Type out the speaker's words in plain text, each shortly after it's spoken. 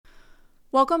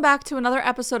Welcome back to another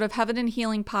episode of Heaven and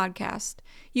Healing Podcast.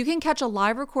 You can catch a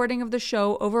live recording of the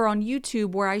show over on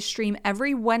YouTube, where I stream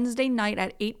every Wednesday night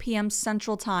at 8 p.m.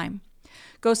 Central Time.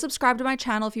 Go subscribe to my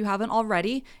channel if you haven't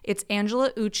already. It's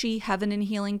Angela Ucci, Heaven and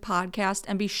Healing Podcast,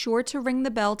 and be sure to ring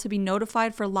the bell to be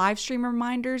notified for live stream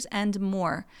reminders and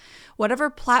more. Whatever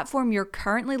platform you're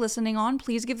currently listening on,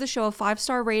 please give the show a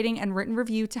 5-star rating and written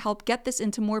review to help get this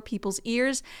into more people's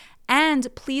ears.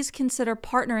 And please consider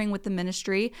partnering with the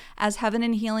ministry, as Heaven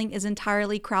and Healing is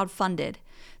entirely crowdfunded.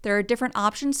 There are different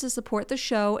options to support the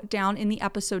show down in the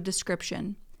episode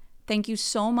description. Thank you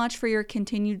so much for your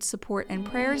continued support and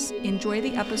prayers. Enjoy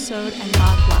the episode, and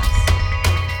God bless.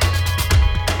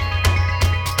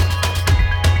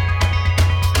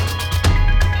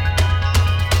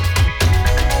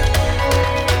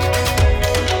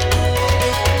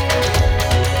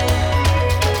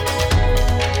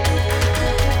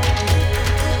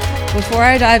 Before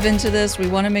I dive into this, we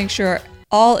want to make sure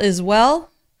all is well.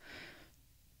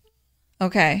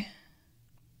 Okay.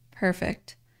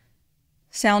 Perfect.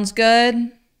 Sounds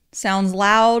good. Sounds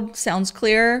loud. Sounds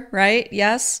clear, right?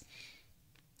 Yes.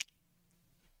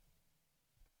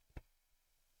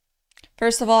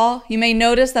 First of all, you may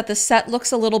notice that the set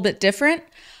looks a little bit different.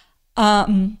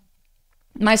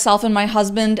 Myself and my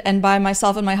husband, and by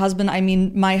myself and my husband, I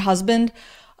mean my husband,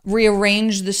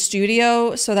 rearranged the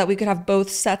studio so that we could have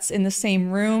both sets in the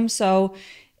same room. So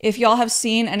if y'all have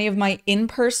seen any of my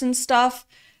in-person stuff,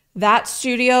 that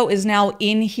studio is now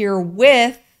in here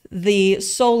with the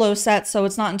solo set. So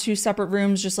it's not in two separate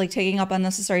rooms, just like taking up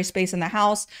unnecessary space in the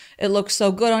house. It looks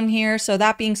so good on here. So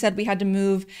that being said, we had to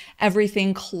move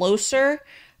everything closer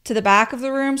to the back of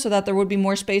the room so that there would be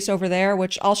more space over there,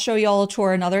 which I'll show y'all a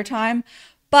tour another time.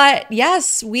 But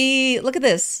yes, look at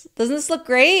this. Doesn't this look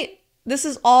great? This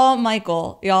is all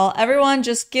Michael, y'all. Everyone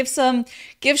just give some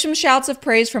shouts of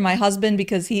praise for my husband,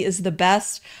 because he is the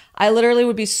best. I literally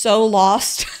would be so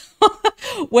lost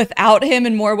without him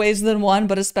in more ways than one,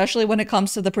 but especially when it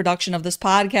comes to the production of this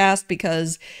podcast,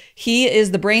 because he is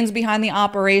the brains behind the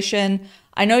operation.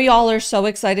 I know y'all are so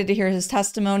excited to hear his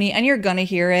testimony, and you're gonna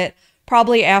hear it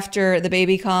probably after the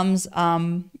baby comes.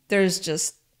 There's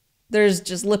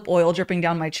just lip oil dripping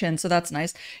down my chin, so that's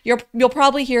nice. You'll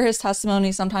probably hear his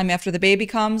testimony sometime after the baby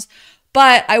comes,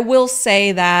 but I will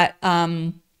say that,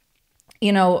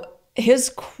 his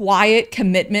quiet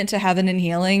commitment to Heaven and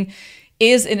Healing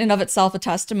is in and of itself a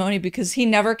testimony, because he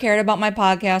never cared about my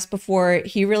podcast before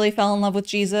he really fell in love with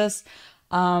Jesus.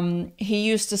 He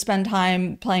used to spend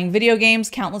time playing video games,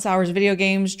 countless hours of video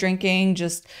games, drinking,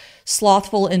 just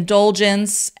slothful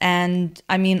indulgence, and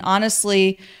I mean,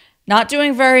 honestly, not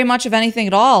doing very much of anything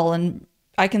at all. And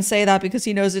I can say that because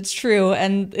he knows it's true,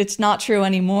 and it's not true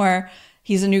anymore.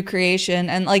 He's a new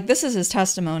creation. And like, this is his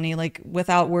testimony, like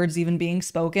without words even being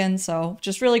spoken. So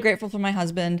just really grateful for my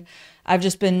husband. I've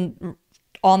just been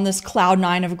on this cloud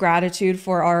 9 of gratitude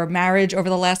for our marriage over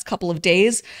the last couple of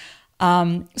days.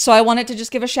 So I wanted to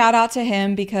just give a shout out to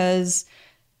him, because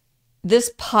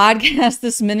this podcast,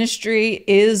 this ministry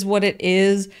is what it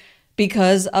is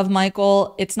because of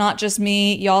Michael. It's not just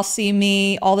me. Y'all see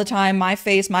me all the time, my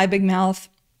face, my big mouth,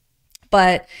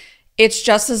 but it's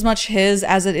just as much his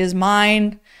as it is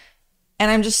mine.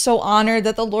 And I'm just so honored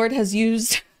that the Lord has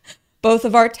used both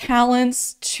of our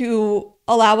talents to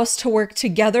allow us to work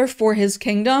together for his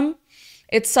kingdom.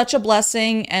 It's such a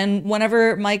blessing. And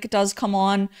whenever Mike does come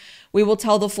on, we will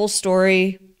tell the full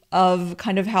story of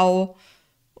kind of how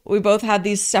we both had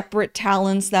these separate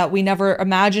talents that we never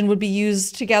imagined would be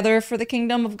used together for the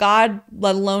kingdom of God,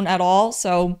 let alone at all.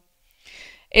 So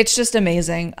it's just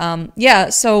amazing.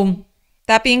 So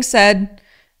that being said,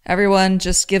 everyone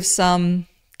just give some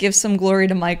glory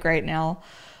to Mike right now.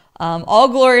 All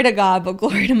glory to God, but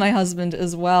glory to my husband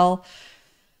as well.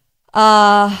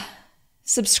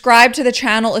 Subscribe to the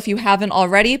channel if you haven't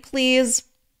already, please.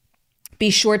 Be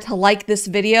sure to like this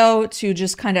video to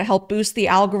just kind of help boost the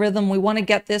algorithm. We want to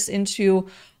get this into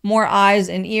more eyes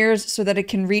and ears so that it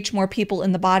can reach more people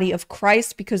in the body of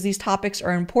Christ, because these topics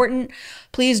are important.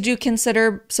 Please do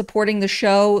consider supporting the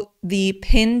show. The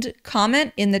pinned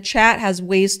comment in the chat has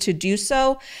ways to do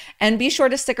so. And be sure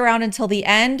to stick around until the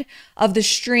end of the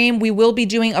stream. We will be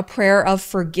doing a prayer of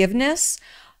forgiveness.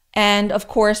 And of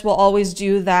course, we'll always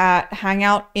do that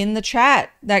hangout in the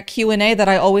chat, that Q&A that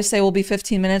I always say will be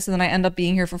 15 minutes. And then I end up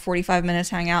being here for 45 minutes,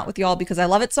 hang out with y'all, because I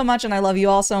love it so much and I love you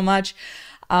all so much.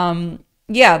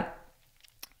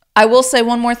 I will say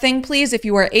one more thing, please. If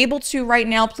you are able to right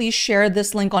now, please share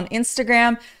this link on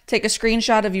Instagram. Take a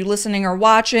screenshot of you listening or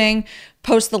watching.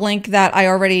 Post the link that I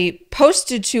already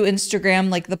posted to Instagram,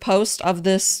 like the post of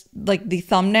this, like the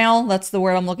thumbnail. That's the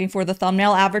word I'm looking for, the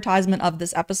thumbnail advertisement of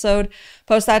this episode.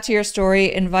 Post that to your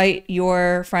story. Invite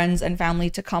your friends and family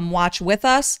to come watch with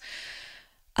us.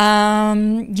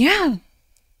 Yeah.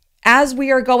 As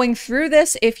we are going through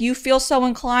this, if you feel so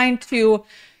inclined to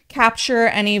capture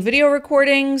any video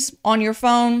recordings on your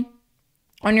phone,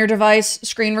 on your device,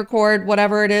 screen record,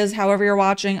 whatever it is, however you're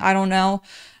watching, I don't know.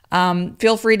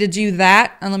 Feel free to do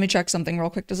that. And let me check something real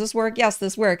quick. Does this work? Yes,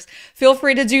 this works. Feel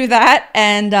free to do that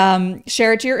and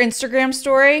share it to your Instagram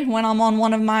story when I'm on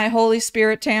one of my Holy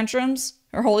Spirit tantrums,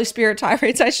 or Holy Spirit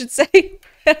tirades, I should say.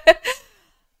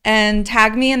 And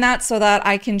tag me in that so that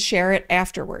I can share it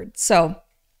afterward. So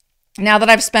now that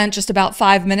I've spent just about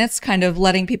 5 minutes kind of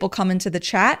letting people come into the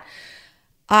chat,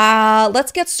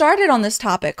 let's get started on this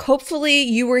topic. Hopefully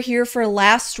you were here for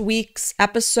last week's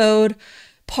episode,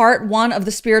 part 1 of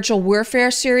the Spiritual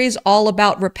Warfare series, all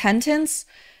about repentance.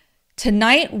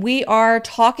 Tonight we are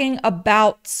talking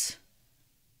about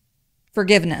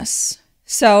forgiveness.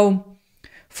 So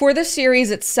for the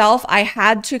series itself, I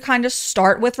had to kind of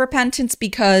start with repentance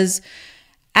because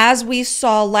as we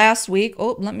saw last week,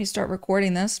 let me start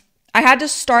recording this. I had to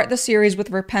start the series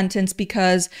with repentance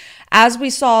because as we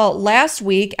saw last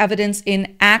week, evidence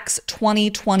in Acts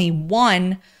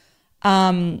 20:21,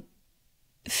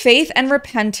 faith and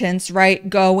repentance, right,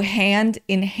 go hand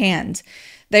in hand.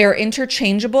 They are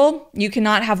interchangeable. You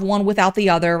cannot have one without the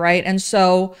other, right? And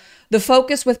so the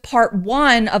focus with part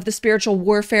 1 of the Spiritual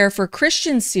Warfare for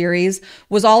Christians series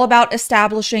was all about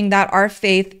establishing that our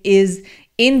faith is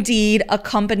indeed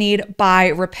accompanied by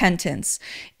repentance.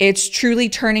 It's truly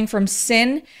turning from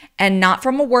sin and not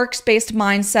from a works-based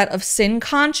mindset of sin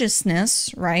consciousness,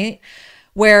 right?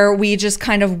 Where we just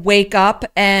kind of wake up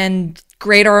and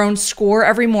grade our own score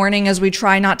every morning as we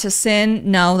try not to sin.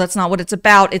 No, that's not what it's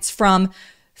about. It's from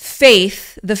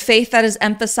faith, the faith that is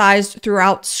emphasized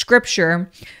throughout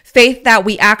Scripture, faith that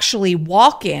we actually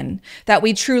walk in, that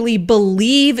we truly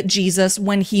believe Jesus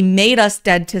when he made us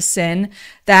dead to sin,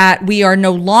 that we are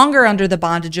no longer under the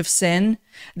bondage of sin,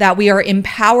 that we are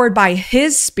empowered by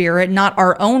his Spirit, not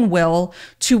our own will,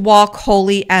 to walk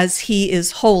holy as he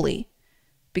is holy.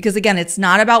 Because again, it's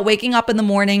not about waking up in the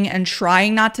morning and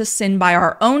trying not to sin by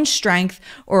our own strength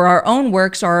or our own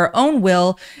works or our own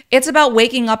will. It's about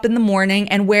waking up in the morning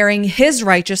and wearing his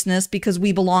righteousness because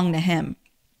we belong to him.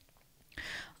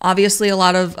 Obviously, a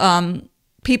lot of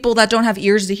people that don't have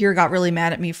ears to hear got really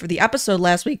mad at me for the episode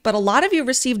last week, but a lot of you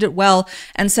received it well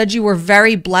and said you were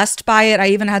very blessed by it. I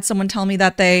even had someone tell me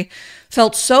that they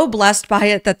felt so blessed by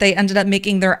it that they ended up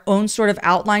making their own sort of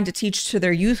outline to teach to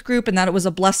their youth group and that it was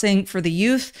a blessing for the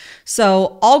youth.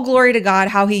 So all glory to God,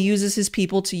 how he uses his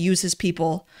people to use his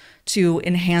people to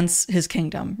enhance his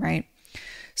kingdom, right?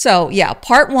 So yeah,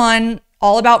 part 1,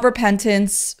 all about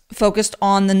repentance, focused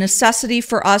on the necessity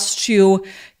for us to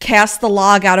cast the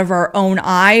log out of our own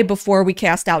eye before we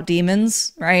cast out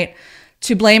demons, right?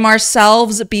 To blame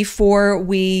ourselves before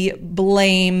we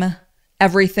blame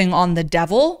everything on the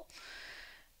devil.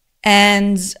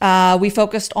 And we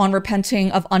focused on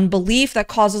repenting of unbelief that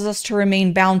causes us to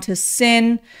remain bound to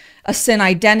sin, a sin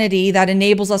identity that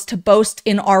enables us to boast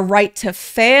in our right to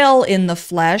fail in the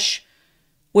flesh,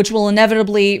 which will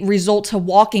inevitably result to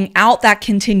walking out that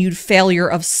continued failure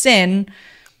of sin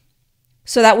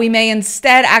so that we may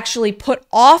instead actually put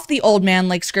off the old man,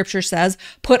 like scripture says,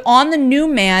 put on the new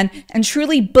man, and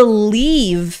truly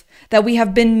believe that we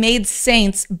have been made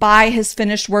saints by his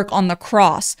finished work on the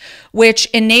cross, which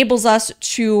enables us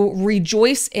to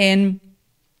rejoice in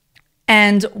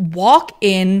and walk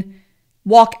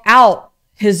out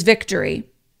his victory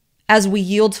as we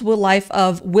yield to a life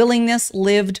of willingness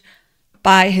lived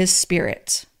by his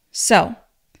Spirit. So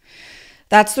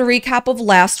that's the recap of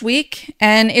last week.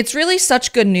 And it's really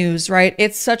such good news, right?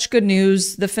 It's such good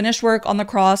news. The finished work on the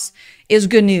cross is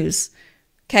good news.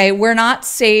 Okay, we're not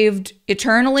saved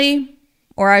eternally,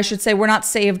 or I should say we're not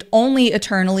saved only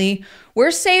eternally.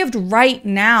 We're saved right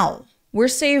now. We're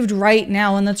saved right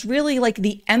now. And that's really like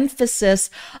the emphasis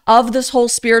of this whole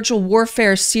spiritual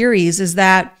warfare series, is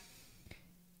that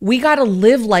we got to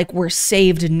live like we're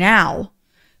saved now.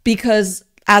 Because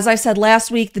as I said last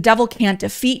week, the devil can't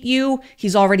defeat you.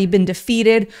 He's already been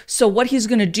defeated. So what he's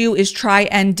going to do is try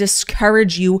and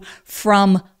discourage you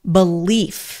from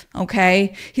belief,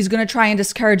 okay? He's going to try and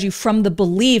discourage you from the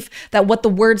belief that what the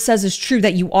word says is true,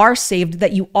 that you are saved,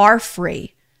 that you are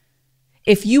free.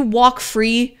 If you walk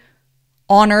free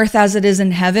on earth as it is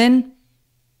in heaven,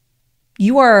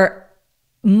 you are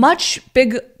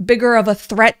bigger of a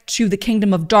threat to the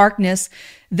kingdom of darkness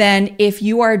than if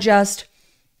you are just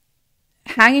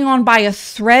hanging on by a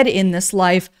thread in this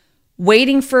life,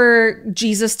 waiting for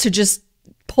Jesus to just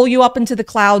pull you up into the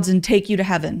clouds and take you to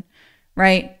heaven,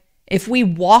 right? If we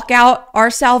walk out our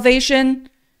salvation,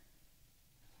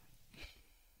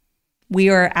 we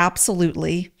are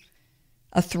absolutely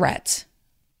a threat.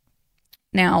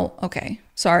 Now, okay,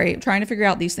 sorry, trying to figure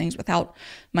out these things without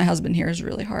my husband here is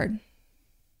really hard.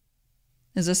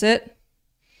 Is this it?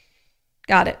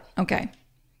 Got it. Okay.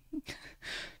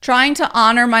 Trying to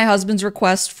honor my husband's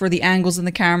request for the angles and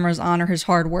the cameras, honor his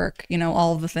hard work,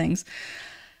 all of the things.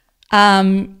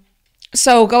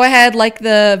 So go ahead, like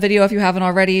the video if you haven't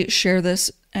already, share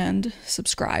this and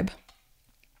subscribe.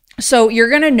 So you're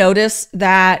going to notice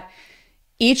that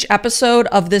each episode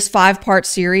of this 5-part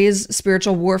series,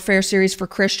 Spiritual Warfare series for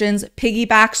Christians,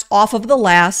 piggybacks off of the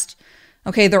last.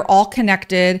 Okay, they're all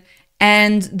connected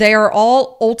and they are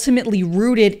all ultimately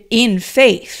rooted in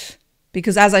faith.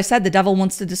 Because as I said, the devil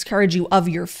wants to discourage you of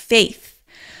your faith,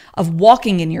 of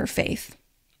walking in your faith.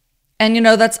 And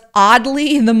that's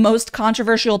oddly the most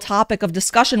controversial topic of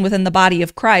discussion within the body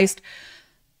of Christ,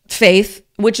 faith,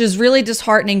 which is really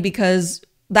disheartening because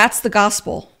that's the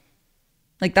gospel.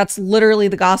 Like that's literally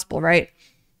the gospel, right?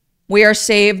 We are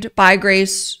saved by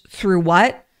grace through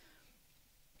what?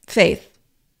 Faith.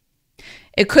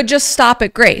 It could just stop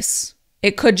at grace.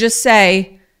 It could just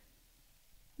say,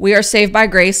 we are saved by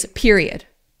grace, period.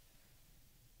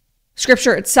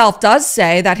 Scripture itself does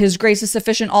say that his grace is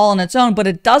sufficient all on its own, but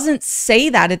it doesn't say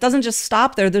that. It doesn't just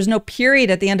stop there. There's no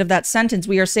period at the end of that sentence.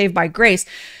 We are saved by grace.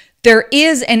 There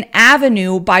is an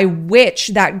avenue by which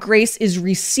that grace is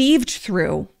received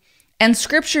through. And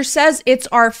Scripture says it's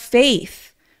our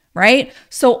faith, right?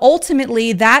 So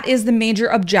ultimately, that is the major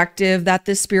objective that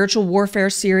this spiritual warfare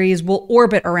series will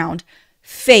orbit around: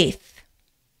 faith.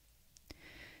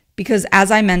 Because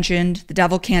as I mentioned, the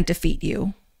devil can't defeat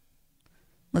you.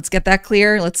 Let's get that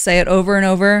clear. Let's say it over and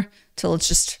over till it's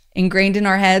just ingrained in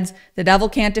our heads. The devil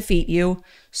can't defeat you,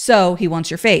 so he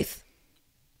wants your faith.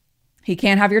 He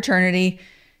can't have your eternity.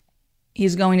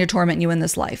 He's going to torment you in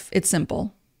this life. It's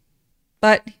simple.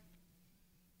 But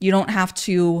you don't have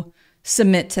to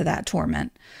submit to that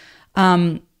torment.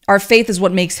 Our faith is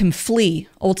what makes him flee,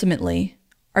 ultimately.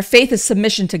 Our faith is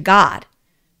submission to God.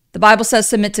 The Bible says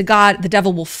submit to God, the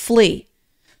devil will flee.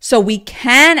 So we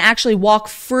can actually walk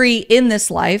free in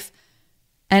this life.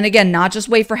 And again, not just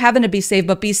wait for heaven to be saved,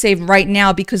 but be saved right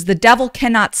now, because the devil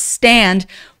cannot stand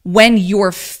when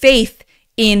your faith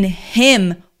in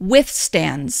him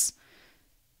withstands.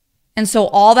 And so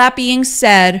all that being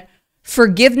said,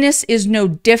 forgiveness is no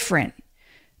different,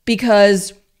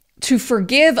 because to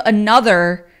forgive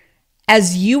another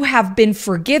as you have been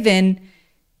forgiven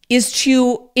is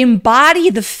to embody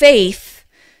the faith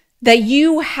that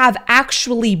you have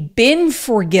actually been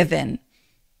forgiven.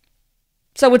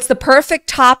 So it's the perfect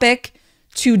topic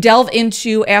to delve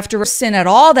into after a sin at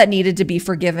all that needed to be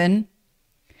forgiven.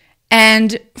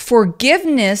 And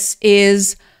forgiveness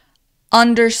is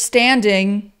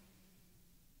understanding.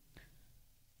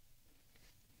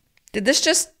 Did this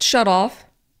just shut off?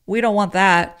 We don't want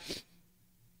that.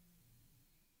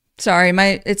 Sorry,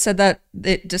 it said that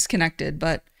it disconnected,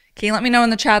 but can you let me know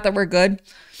in the chat that we're good?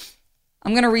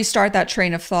 I'm going to restart that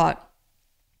train of thought.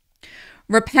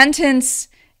 Repentance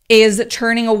is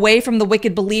turning away from the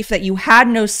wicked belief that you had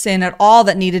no sin at all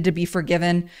that needed to be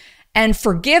forgiven. And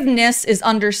forgiveness is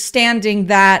understanding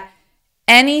that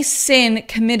any sin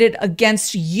committed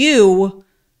against you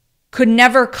could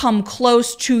never come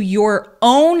close to your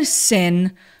own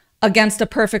sin against a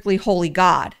perfectly holy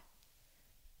God.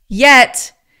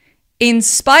 Yet, in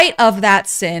spite of that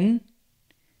sin,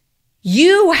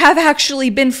 you have actually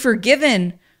been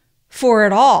forgiven for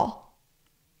it all.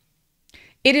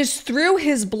 It is through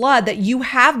his blood that you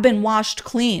have been washed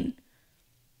clean,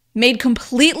 made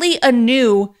completely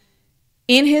anew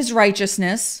in his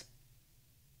righteousness.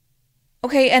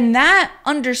 Okay, and that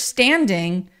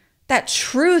understanding, that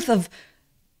truth of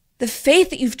the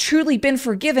faith that you've truly been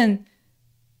forgiven,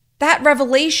 that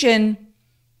revelation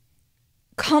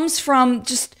comes from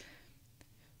just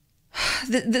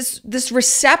this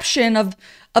reception of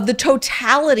the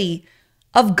totality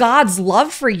of God's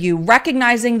love for you,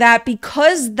 recognizing that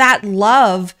because that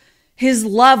love, his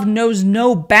love knows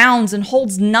no bounds and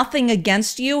holds nothing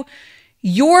against you,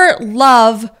 your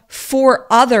love for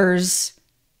others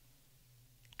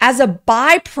as a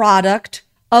byproduct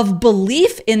of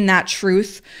belief in that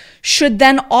truth should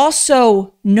then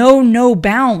also know no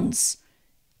bounds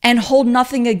and hold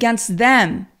nothing against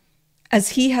them, as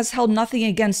he has held nothing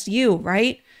against you,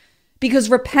 right? because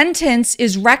repentance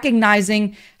is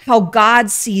recognizing how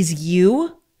God sees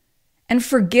you, and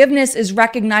forgiveness is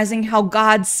recognizing how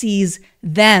God sees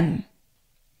them.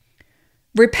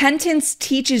 Repentance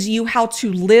teaches you how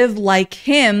to live like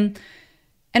Him,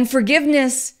 and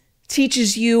forgiveness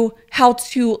teaches you how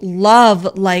to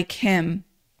love like Him.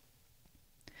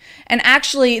 And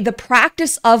actually, the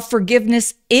practice of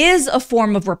forgiveness is a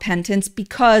form of repentance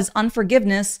because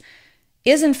unforgiveness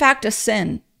is in fact a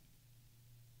sin.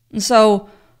 And so,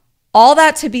 all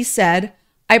that to be said,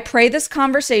 I pray this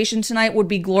conversation tonight would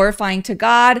be glorifying to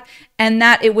God and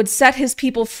that it would set His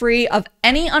people free of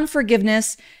any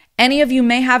unforgiveness any of you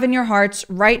may have in your hearts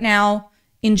right now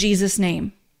in Jesus'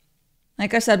 name.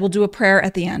 Like I said, we'll do a prayer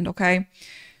at the end, okay?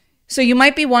 So you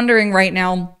might be wondering right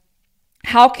now,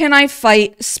 how can I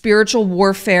fight spiritual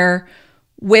warfare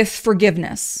with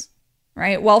forgiveness,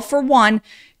 right? Well, for one,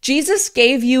 Jesus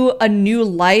gave you a new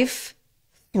life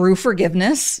through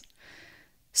forgiveness.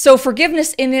 So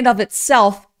forgiveness in and of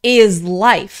itself is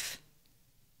life.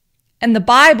 And the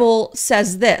Bible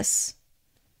says this: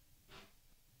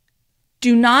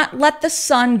 do not let the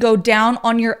sun go down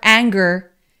on your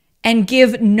anger and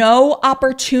give no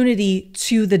opportunity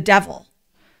to the devil.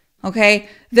 Okay?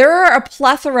 There are a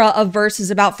plethora of verses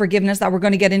about forgiveness that we're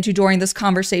going to get into during this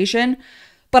conversation,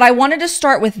 but I wanted to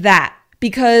start with that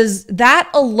because that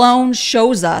alone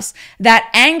shows us that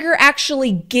anger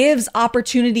actually gives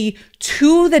opportunity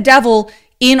to the devil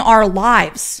in our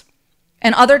lives.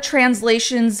 And other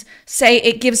translations say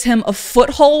it gives him a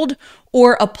foothold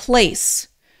or a place.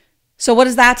 So what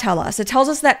does that tell us? It tells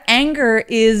us that anger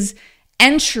is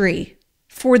entry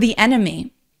for the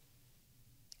enemy.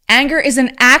 Anger is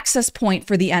an access point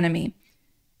for the enemy.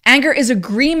 Anger is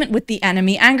agreement with the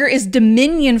enemy. Anger is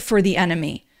dominion for the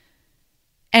enemy.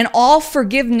 And if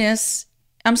unforgiveness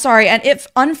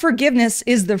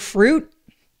is the fruit,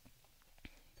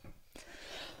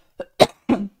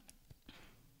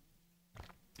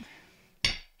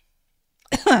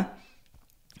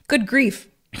 good grief.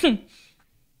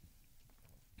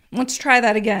 Let's try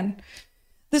that again.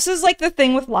 This is like the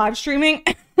thing with live streaming.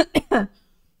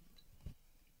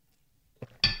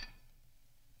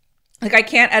 Like, I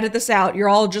can't edit this out. You're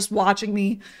all just watching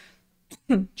me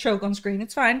choke on screen.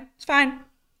 It's fine. It's fine.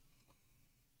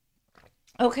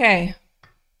 Okay.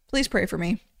 Please pray for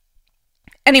me.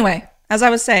 Anyway, as I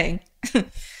was saying,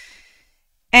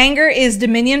 anger is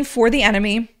dominion for the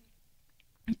enemy.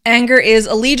 Anger is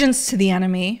allegiance to the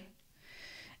enemy.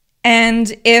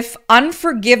 And if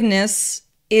unforgiveness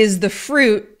is the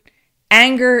fruit,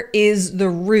 anger is the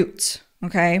root,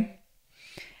 okay?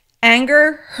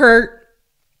 Anger, hurt,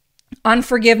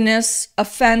 unforgiveness,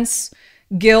 offense,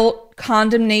 guilt,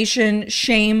 condemnation,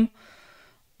 shame,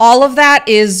 all of that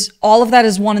is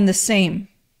one and the same.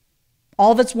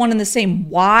 All of it's one and the same.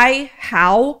 Why?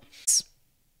 How?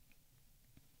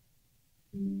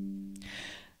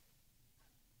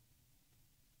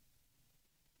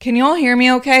 Can you all hear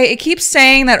me okay? It keeps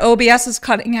saying that OBS is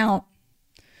cutting out.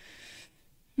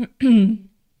 Am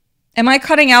I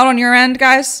cutting out on your end,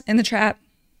 guys, in the chat?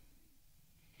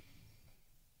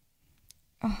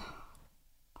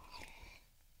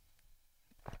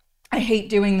 I hate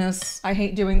doing this. I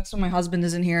hate doing this when my husband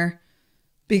isn't here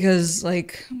because,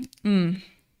 like, all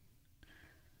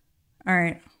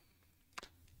right.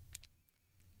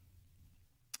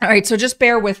 All right, so just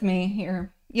bear with me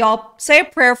here. Y'all say a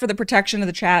prayer for the protection of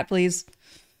the chat, please.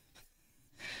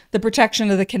 The protection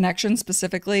of the connection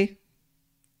specifically.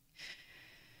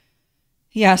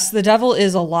 Yes, the devil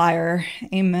is a liar.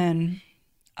 Amen.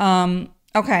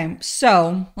 Okay,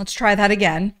 so let's try that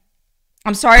again.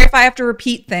 I'm sorry if I have to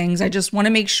repeat things. I just want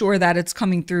to make sure that it's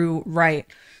coming through right.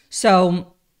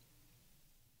 So,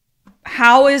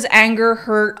 how is anger,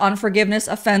 hurt, unforgiveness,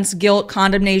 offense, guilt,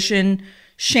 condemnation,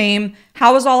 shame?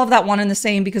 How is all of that one and the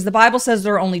same? Because the Bible says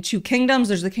there are only two kingdoms.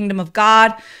 There's the kingdom of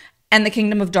God and the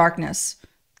kingdom of darkness.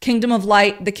 Kingdom of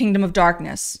light, the kingdom of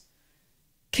darkness.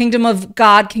 Kingdom of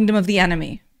God, kingdom of the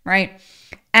enemy, right?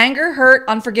 Anger, hurt,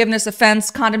 unforgiveness, offense,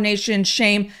 condemnation,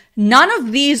 shame, none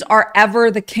of these are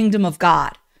ever the kingdom of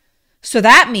God. So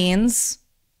that means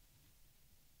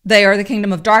they are the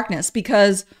kingdom of darkness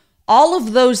because all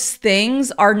of those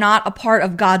things are not a part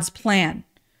of God's plan,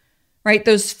 right?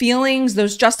 Those feelings,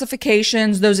 those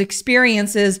justifications, those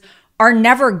experiences are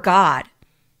never God.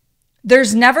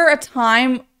 There's never a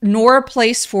time nor a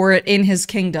place for it in his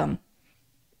kingdom,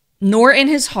 nor in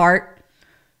his heart,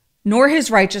 nor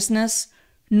his righteousness,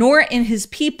 nor in his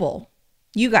people,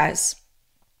 you guys.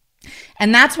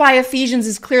 And that's why Ephesians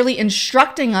is clearly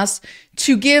instructing us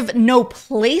to give no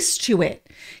place to it.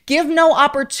 Give no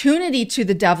opportunity to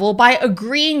the devil by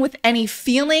agreeing with any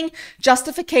feeling,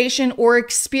 justification, or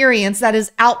experience that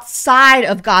is outside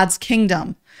of God's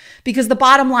kingdom. Because the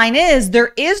bottom line is,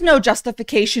 there is no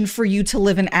justification for you to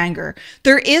live in anger.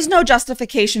 There is no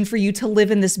justification for you to live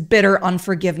in this bitter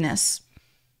unforgiveness.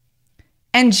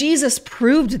 And Jesus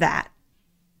proved that.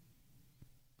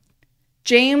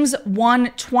 James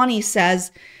 1:20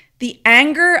 says, "The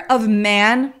anger of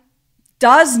man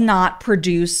does not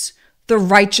produce the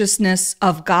righteousness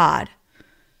of God."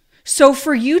 So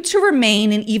for you to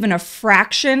remain in even a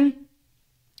fraction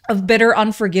of bitter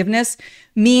unforgiveness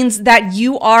means that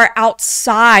you are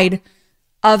outside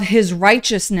of his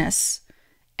righteousness,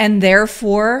 and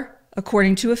therefore,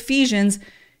 according to Ephesians,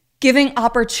 giving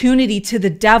opportunity to the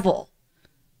devil.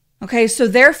 Okay, so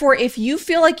therefore, if you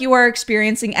feel like you are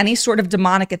experiencing any sort of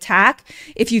demonic attack,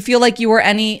 if you feel like you are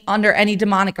under any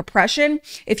demonic oppression,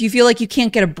 if you feel like you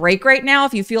can't get a break right now,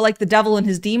 if you feel like the devil and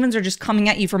his demons are just coming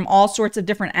at you from all sorts of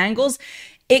different angles,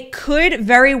 it could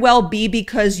very well be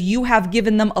because you have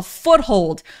given them a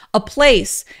foothold, a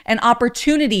place, an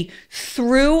opportunity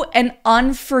through an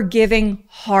unforgiving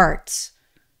heart.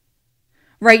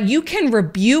 Right? You can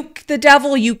rebuke the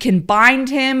devil, you can bind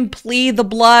him, plead the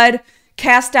blood,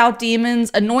 cast out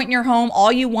demons, anoint your home,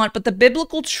 all you want. But the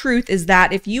biblical truth is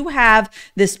that if you have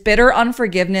this bitter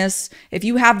unforgiveness, if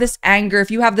you have this anger, if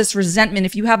you have this resentment,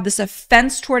 if you have this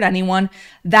offense toward anyone,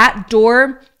 that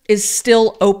door is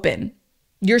still open.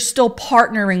 You're still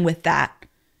partnering with that.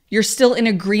 You're still in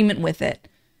agreement with it.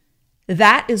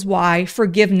 That is why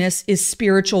forgiveness is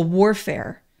spiritual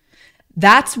warfare.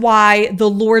 That's why the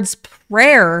Lord's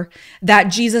Prayer that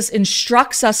Jesus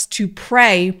instructs us to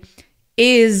pray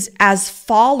is as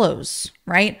follows,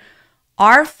 right?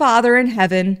 Our Father in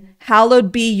heaven,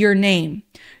 hallowed be your name.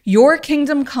 Your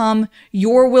kingdom come,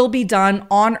 your will be done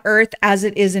on earth as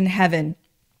it is in heaven.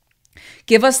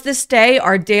 Give us this day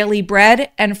our daily bread,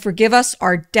 and forgive us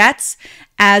our debts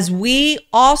as we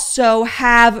also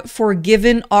have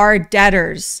forgiven our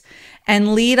debtors.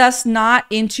 And lead us not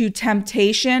into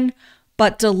temptation,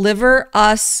 but deliver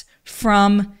us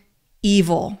from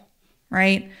evil,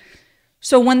 right?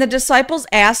 So when the disciples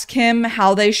ask him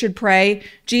how they should pray,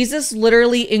 Jesus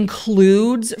literally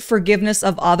includes forgiveness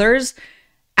of others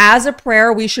as a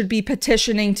prayer we should be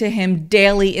petitioning to him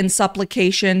daily in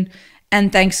supplication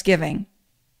and thanksgiving,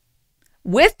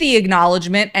 with the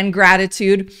acknowledgement and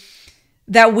gratitude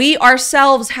that we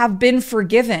ourselves have been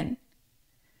forgiven.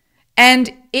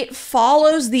 And it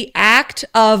follows the act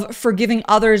of forgiving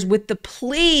others with the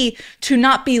plea to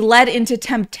not be led into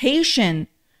temptation,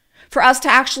 for us to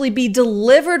actually be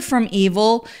delivered from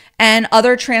evil, and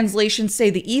other translations say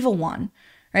the evil one,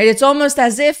 right? It's almost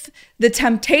as if the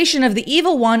temptation of the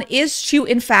evil one is to,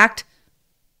 in fact,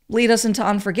 lead us into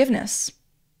unforgiveness,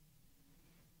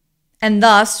 and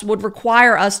thus would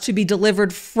require us to be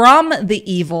delivered from the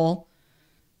evil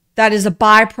that is a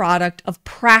byproduct of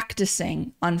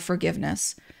practicing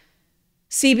unforgiveness.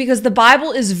 See, because the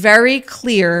Bible is very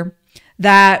clear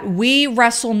that we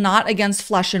wrestle not against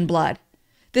flesh and blood.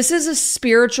 This is a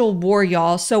spiritual war,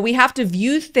 y'all. So we have to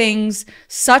view things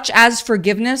such as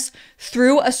forgiveness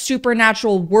through a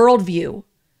supernatural worldview,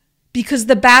 because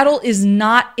the battle is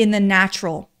not in the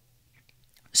natural.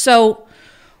 So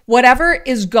whatever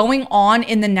is going on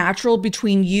in the natural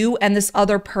between you and this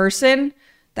other person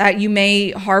that you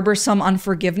may harbor some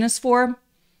unforgiveness for,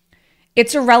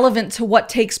 it's irrelevant to what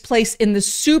takes place in the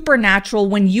supernatural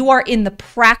when you are in the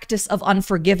practice of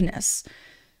unforgiveness.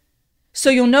 So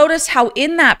you'll notice how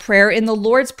in that prayer, in the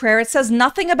Lord's Prayer, it says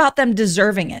nothing about them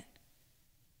deserving it.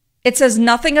 It says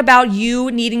nothing about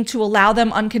you needing to allow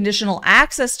them unconditional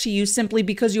access to you simply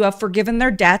because you have forgiven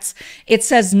their debts. It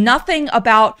says nothing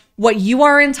about what you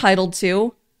are entitled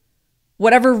to,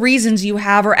 whatever reasons you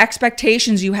have or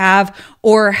expectations you have,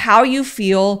 or how you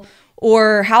feel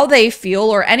or how they feel,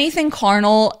 or anything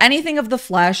carnal, anything of the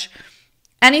flesh,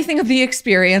 anything of the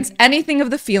experience, anything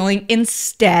of the feeling.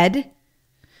 Instead,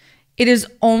 it is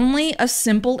only a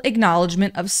simple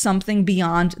acknowledgement of something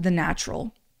beyond the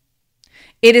natural.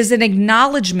 It is an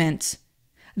acknowledgement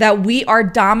that we are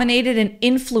dominated and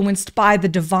influenced by the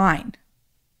divine.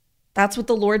 That's what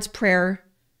the Lord's Prayer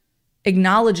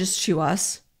acknowledges to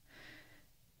us,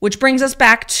 which brings us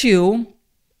back to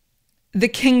the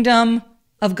kingdom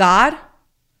of God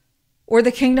or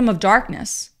the kingdom of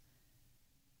darkness.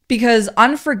 Because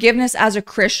unforgiveness as a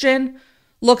Christian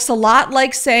looks a lot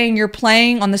like saying you're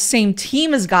playing on the same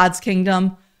team as God's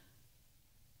kingdom,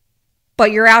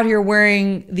 but you're out here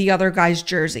wearing the other guy's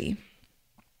jersey,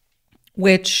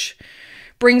 which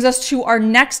brings us to our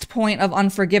next point of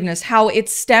unforgiveness, how it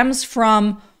stems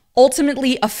from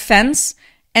ultimately offense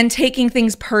and taking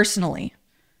things personally.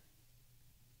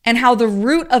 And how the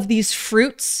root of these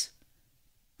fruits,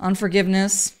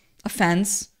 unforgiveness,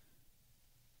 offense,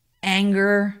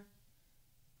 anger,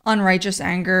 unrighteous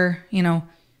anger,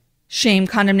 shame,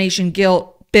 condemnation,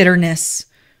 guilt, bitterness.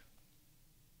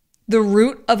 The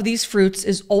root of these fruits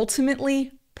is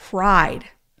ultimately pride.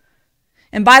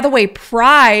 And by the way,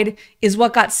 pride is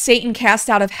what got Satan cast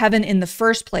out of heaven in the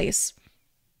first place.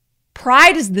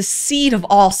 Pride is the seed of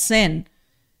all sin.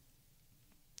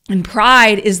 And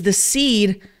pride is the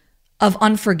seed of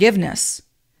unforgiveness.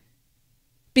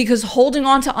 Because holding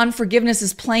on to unforgiveness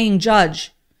is playing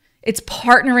judge. It's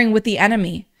partnering with the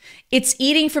enemy. It's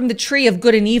eating from the tree of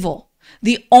good and evil,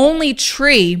 the only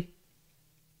tree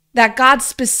that God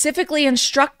specifically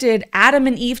instructed Adam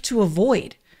and Eve to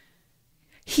avoid.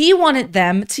 He wanted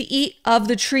them to eat of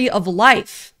the tree of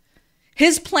life.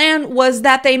 His plan was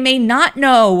that they may not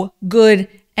know good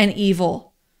and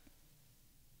evil,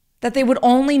 that they would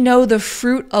only know the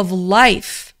fruit of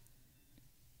life,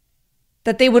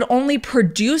 that they would only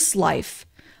produce life.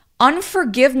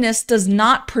 Unforgiveness does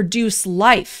not produce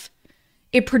life.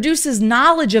 It produces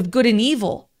knowledge of good and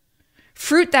evil,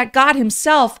 fruit that God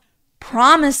himself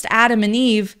promised Adam and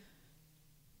Eve,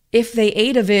 if they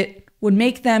ate of it, would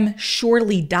make them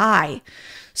surely die.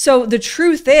 So the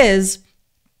truth is,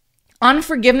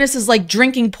 unforgiveness is like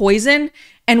drinking poison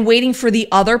and waiting for the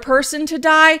other person to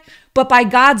die. But by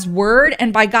God's word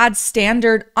and by God's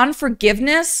standard,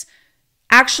 unforgiveness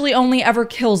actually only ever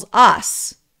kills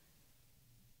us.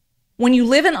 When you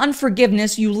live in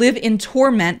unforgiveness, you live in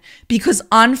torment because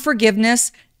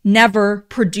unforgiveness never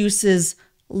produces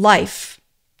life.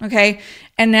 Okay?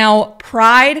 And now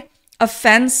pride,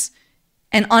 offense,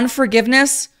 and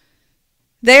unforgiveness,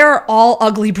 they are all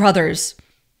ugly brothers.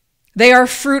 They are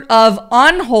fruit of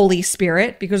unholy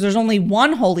spirit because there's only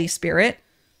one Holy Spirit.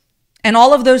 And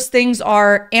all of those things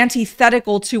are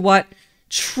antithetical to what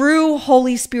true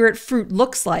Holy Spirit fruit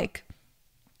looks like.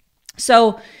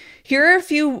 So here are a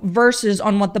few verses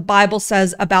on what the Bible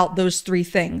says about those three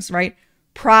things, right?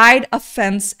 Pride,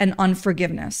 offense, and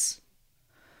unforgiveness.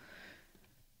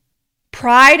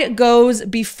 Pride goes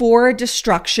before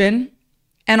destruction,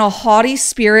 and a haughty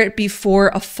spirit before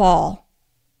a fall.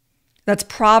 That's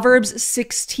Proverbs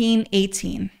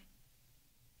 16:18.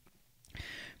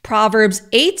 Proverbs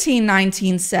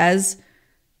 18:19 says,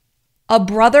 a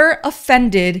brother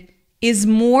offended is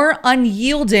more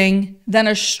unyielding than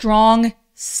a strong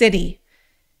city,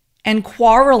 and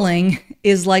quarreling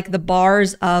is like the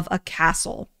bars of a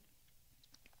castle.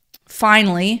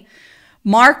 Finally,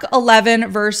 Mark 11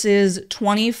 verses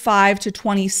 25 to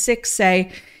 26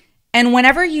 say, and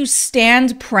whenever you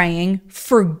stand praying,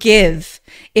 forgive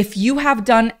if you have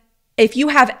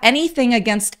anything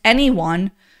against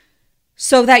anyone,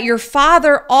 so that your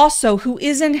Father also who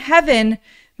is in heaven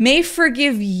may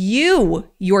forgive you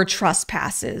your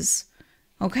trespasses.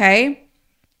 Okay?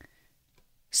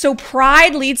 So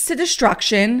pride leads to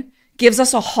destruction, gives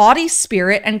us a haughty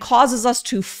spirit, and causes us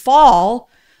to fall.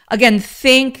 Again,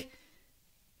 think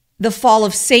the fall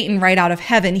of Satan right out of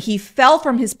heaven. He fell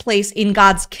from his place in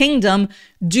God's kingdom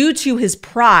due to his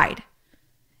pride.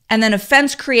 And then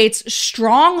offense creates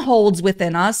strongholds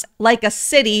within us like a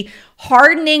city,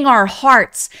 hardening our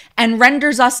hearts and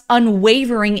renders us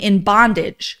unwavering in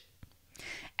bondage.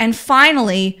 And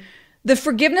finally, the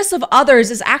forgiveness of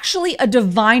others is actually a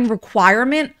divine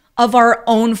requirement of our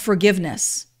own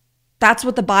forgiveness. That's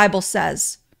what the Bible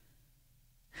says.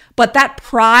 But that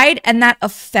pride and that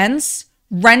offense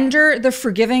render the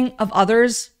forgiving of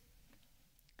others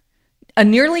a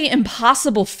nearly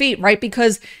impossible feat, right?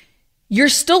 Because you're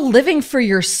still living for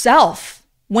yourself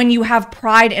when you have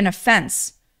pride and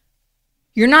offense.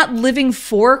 You're not living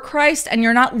for Christ, and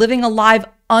you're not living alive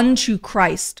unto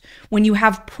Christ when you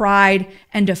have pride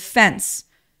and offense.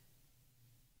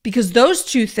 Because those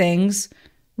two things,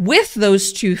 with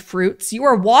those two fruits, you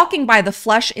are walking by the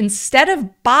flesh instead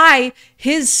of by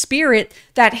his spirit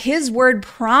that his word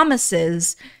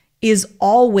promises is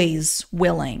always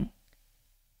willing.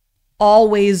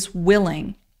 Always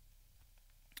willing.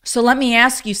 So let me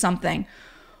ask you something.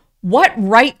 What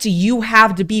right do you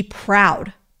have to be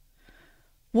proud?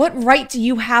 What right do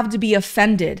you have to be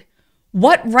offended?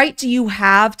 What right do you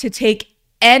have to take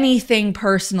anything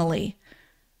personally?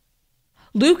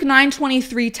 Luke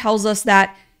 9:23 tells us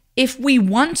that if we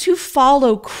want to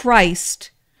follow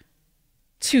Christ,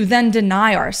 to then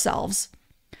deny ourselves.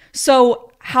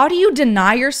 So how do you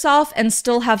deny yourself and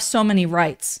still have so many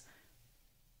rights?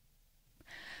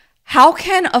 How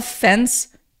can offense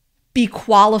be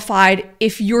qualified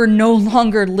if you're no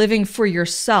longer living for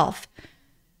yourself?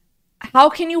 How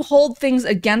can you hold things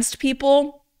against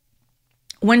people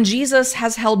when Jesus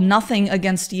has held nothing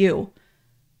against you?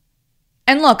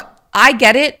 And look, I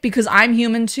get it because I'm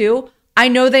human too. I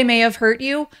know they may have hurt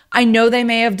you. I know they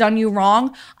may have done you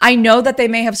wrong. I know that they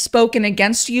may have spoken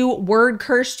against you, word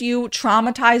cursed you,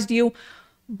 traumatized you.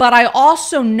 But I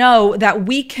also know that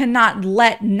we cannot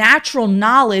let natural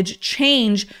knowledge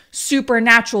change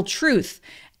supernatural truth.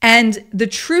 And the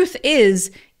truth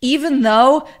is, even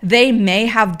though they may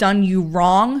have done you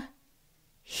wrong,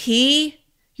 He,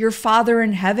 your Father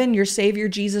in heaven, your Savior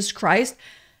Jesus Christ,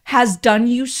 has done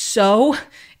you so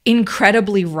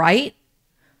incredibly right,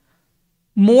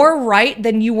 more right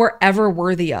than you were ever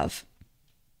worthy of.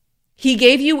 He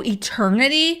gave you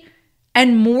eternity,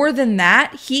 and more than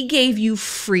that, He gave you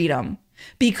freedom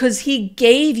because He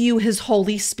gave you His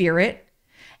Holy Spirit.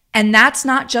 And that's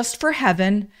not just for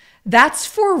heaven, that's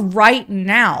for right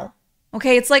now.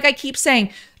 Okay, it's like I keep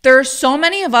saying, there are so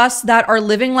many of us that are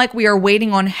living like we are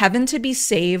waiting on heaven to be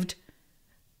saved,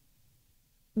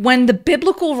 when the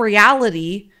biblical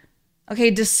reality,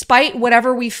 okay, despite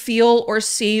whatever we feel or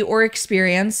see or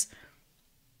experience,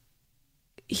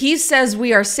 He says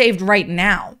we are saved right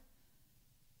now.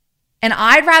 And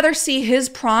I'd rather see His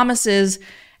promises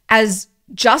as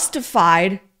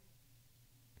justified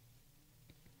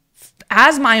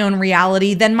as my own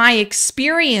reality than my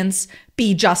experience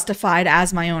be justified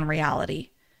as my own reality.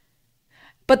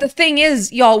 But the thing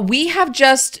is, y'all, we've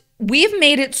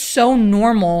made it so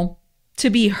normal to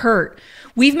be hurt.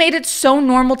 We've made it so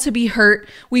normal to be hurt.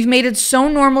 We've made it so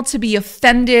normal to be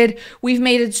offended. We've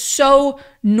made it so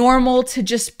normal to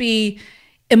just be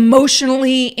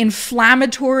emotionally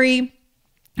inflammatory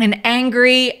and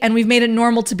angry. And we've made it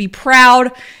normal to be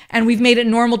proud. And we've made it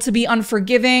normal to be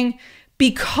unforgiving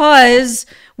because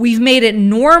we've made it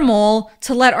normal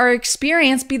to let our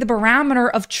experience be the barometer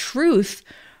of truth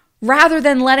rather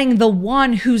than letting the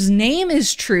one whose name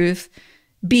is truth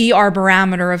be our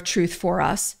barometer of truth for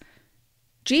us.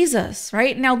 Jesus,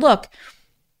 right? Now look,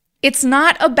 it's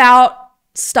not about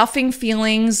stuffing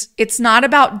feelings. It's not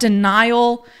about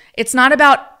denial. It's not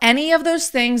about any of those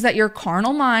things that your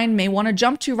carnal mind may want to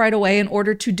jump to right away in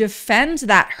order to defend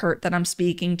that hurt that I'm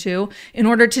speaking to, in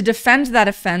order to defend that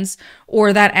offense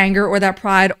or that anger or that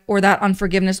pride or that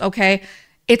unforgiveness, okay?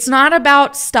 It's not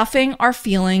about stuffing our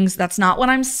feelings. That's not what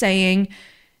I'm saying.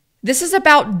 This is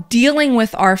about dealing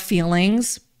with our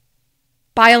feelings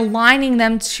by aligning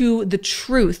them to the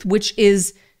truth, which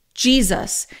is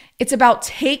Jesus. It's about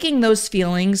taking those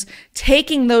feelings,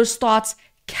 taking those thoughts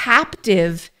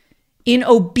captive in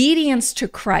obedience to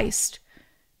Christ.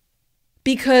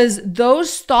 Because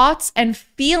those thoughts and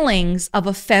feelings of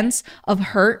offense, of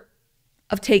hurt,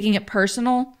 of taking it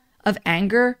personal, of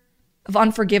anger, of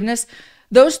unforgiveness,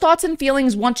 those thoughts and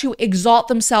feelings want to exalt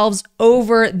themselves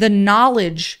over the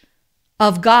knowledge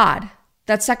of God.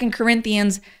 That's 2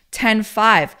 Corinthians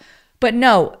 10:5. But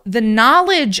no, the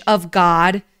knowledge of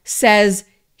God says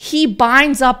He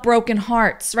binds up broken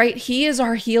hearts, right? He is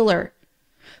our healer.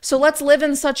 So let's live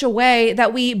in such a way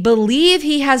that we believe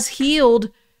He has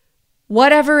healed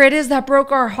whatever it is that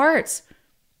broke our hearts.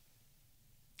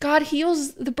 God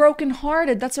heals the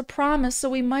brokenhearted. That's a promise.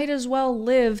 So we might as well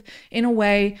live in a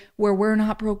way where we're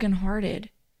not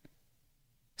brokenhearted.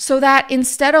 So that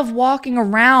instead of walking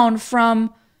around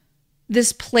from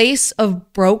this place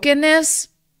of brokenness,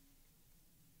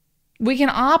 we can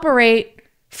operate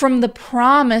from the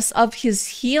promise of His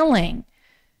healing,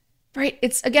 right?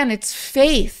 It's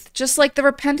faith. Just like the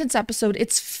repentance episode,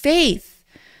 it's faith.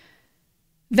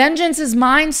 Vengeance is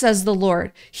mine, says the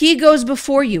Lord. He goes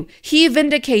before you. He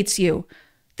vindicates you.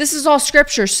 This is all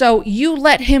scripture, so you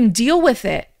let Him deal with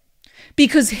it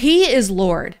because He is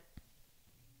Lord.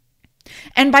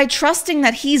 And by trusting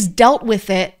that He's dealt with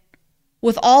it,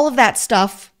 with all of that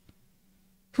stuff,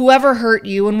 whoever hurt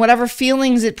you and whatever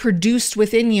feelings it produced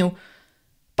within you,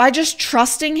 by just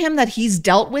trusting Him that He's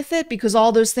dealt with it because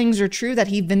all those things are true, that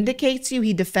He vindicates you,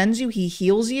 He defends you, He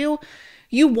heals you,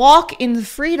 you walk in the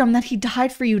freedom that He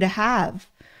died for you to have.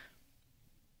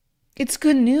 It's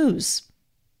good news.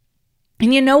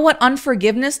 And you know what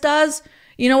unforgiveness does?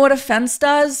 You know what offense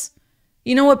does?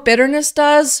 You know what bitterness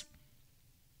does?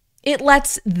 It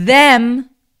lets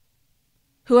them,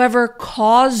 whoever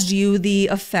caused you the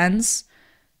offense,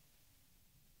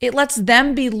 it lets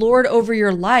them be Lord over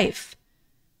your life.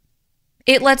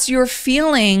 It lets your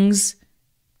feelings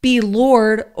be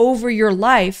Lord over your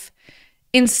life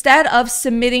instead of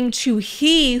submitting to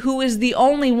He who is the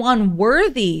only one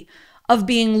worthy of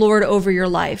being Lord over your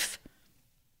life.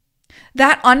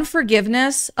 That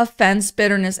unforgiveness, offense,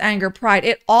 bitterness, anger, pride,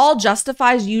 it all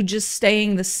justifies you just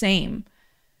staying the same.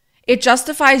 It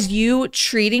justifies you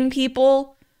treating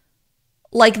people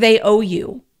like they owe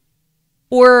you,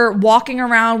 or walking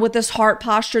around with this heart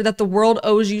posture that the world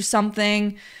owes you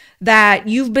something, that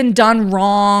you've been done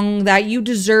wrong, that you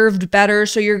deserved better,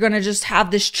 so you're going to just have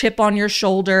this chip on your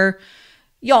shoulder.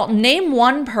 Y'all, name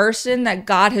one person that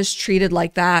God has treated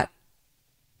like that.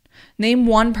 Name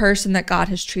one person that God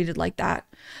has treated like that.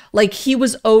 Like he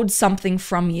was owed something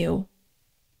from you.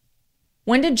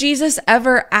 When did Jesus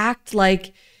ever act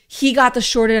like he got the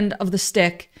short end of the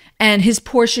stick and his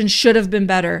portion should have been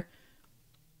better?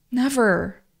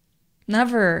 Never.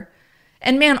 Never.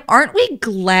 And man, aren't we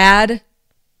glad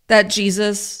that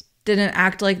Jesus didn't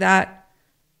act like that?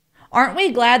 Aren't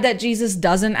we glad that Jesus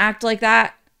doesn't act like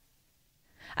that?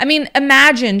 I mean,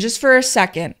 imagine just for a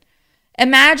second,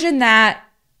 imagine that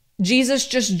Jesus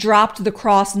just dropped the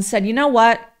cross and said, you know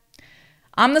what?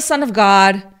 I'm the Son of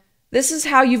God. This is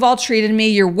how you've all treated me.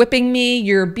 You're whipping me,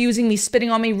 you're abusing me, spitting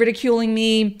on me, ridiculing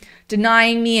me,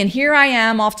 denying me. And here I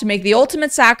am off to make the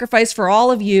ultimate sacrifice for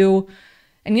all of you.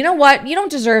 And you know what? You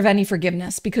don't deserve any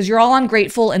forgiveness because you're all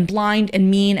ungrateful and blind and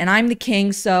mean, and I'm the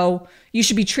king, so you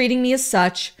should be treating me as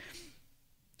such.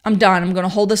 I'm done. I'm going to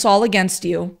hold this all against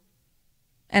you,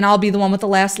 and I'll be the one with the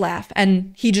last laugh.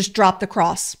 And he just dropped the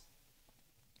cross.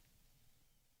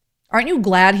 Aren't you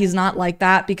glad he's not like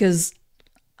that? Because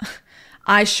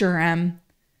I sure am.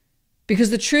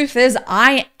 Because the truth is,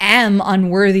 I am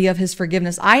unworthy of his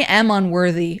forgiveness. I am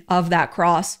unworthy of that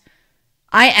cross.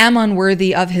 I am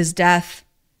unworthy of his death.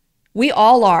 We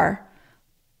all are.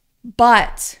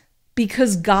 But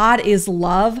because God is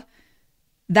love,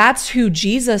 that's who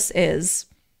Jesus is.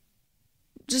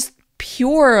 Just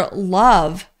pure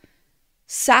love,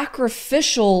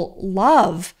 sacrificial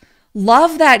love,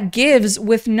 love that gives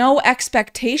with no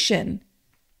expectation.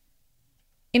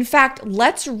 In fact,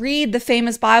 let's read the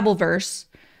famous Bible verse,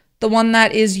 the one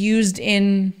that is used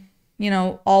in,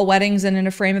 all weddings and in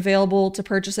a frame available to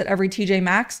purchase at every TJ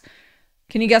Maxx.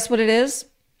 Can you guess what it is?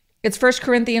 It's 1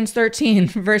 Corinthians 13,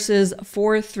 verses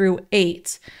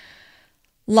 4-8.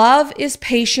 Love is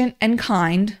patient and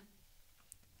kind.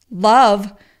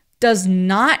 Love does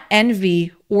not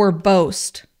envy or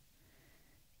boast.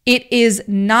 It is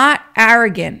not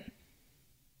arrogant.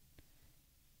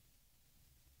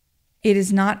 It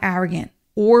is not arrogant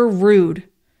or rude.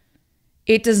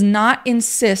 It does not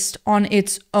insist on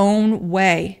its own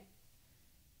way.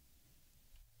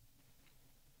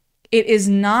 It is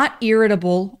not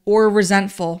irritable or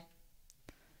resentful.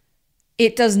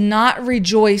 It does not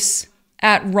rejoice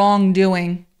at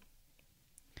wrongdoing,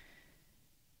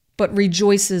 but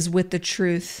rejoices with the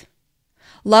truth.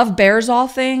 Love bears all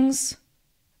things,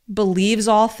 believes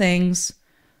all things,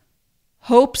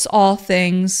 hopes all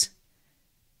things,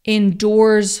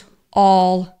 endures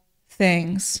all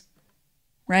things.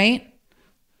 Right?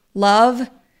 Love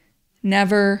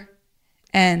never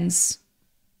ends.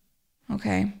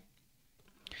 Okay.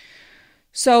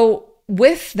 So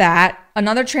with that,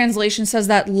 another translation says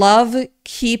that love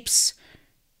keeps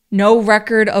no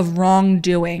record of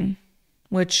wrongdoing,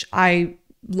 which I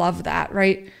love that,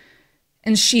 right?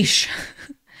 And sheesh,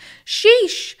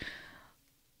 sheesh.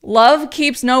 Love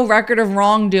keeps no record of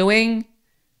wrongdoing.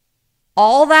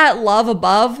 All that love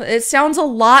above, it sounds a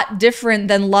lot different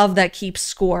than love that keeps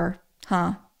score,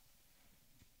 huh?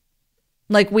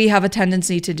 Like we have a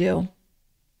tendency to do.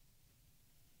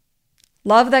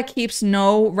 Love that keeps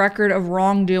no record of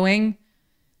wrongdoing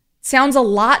sounds a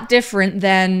lot different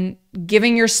than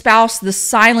giving your spouse the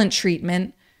silent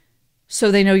treatment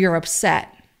so they know you're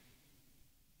upset.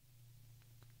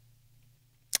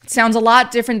 It sounds a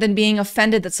lot different than being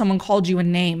offended that someone called you a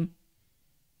name.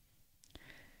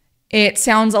 It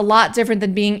sounds a lot different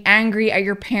than being angry at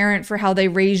your parent for how they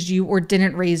raised you or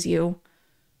didn't raise you.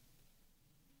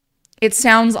 It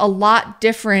sounds a lot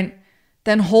different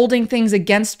than holding things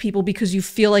against people because you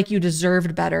feel like you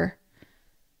deserved better.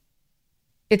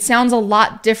 It sounds a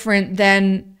lot different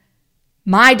than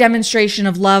my demonstration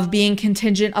of love being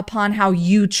contingent upon how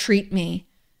you treat me.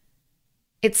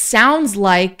 It sounds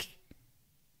like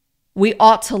we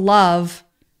ought to love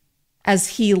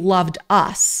as he loved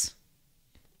us.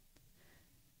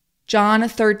 John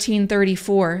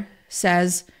 13:34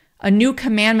 says, "A new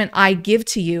commandment I give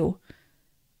to you,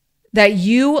 that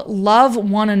you love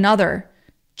one another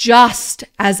just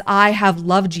as I have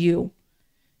loved you.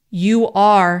 You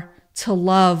are to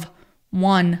love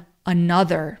one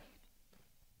another."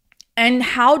 And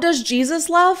how does Jesus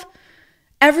love?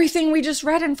 Everything we just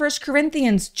read in 1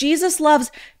 Corinthians. Jesus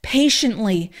loves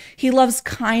patiently. He loves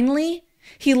kindly.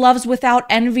 He loves without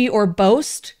envy or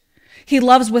boast. He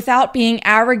loves without being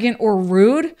arrogant or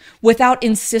rude, without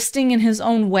insisting in his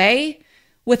own way,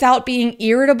 without being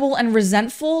irritable and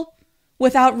resentful,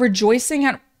 without rejoicing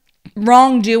at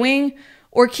wrongdoing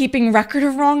or keeping record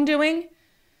of wrongdoing.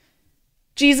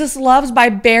 Jesus loves by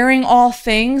bearing all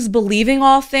things, believing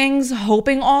all things,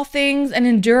 hoping all things, and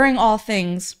enduring all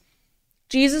things.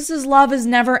 Jesus' love is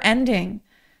never ending.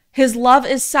 His love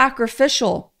is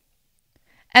sacrificial.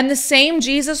 And the same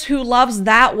Jesus who loves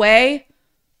that way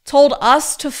told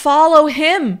us to follow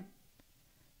him.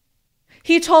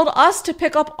 He told us to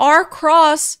pick up our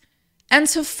cross and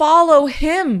to follow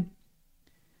him.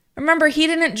 Remember, he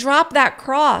didn't drop that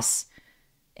cross.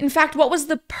 In fact, what was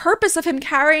the purpose of him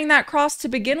carrying that cross to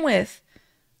begin with?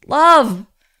 Love,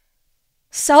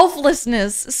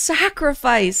 selflessness,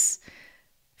 sacrifice,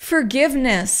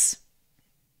 forgiveness.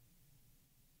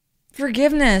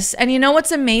 Forgiveness. And you know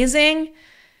what's amazing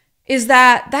is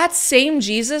that same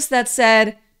Jesus that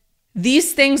said,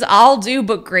 "These things I'll do,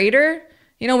 but greater."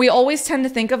 We always tend to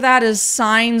think of that as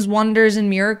signs, wonders, and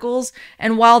miracles.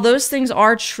 And while those things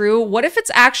are true, what if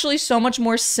it's actually so much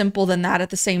more simple than that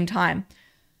at the same time?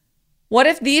 What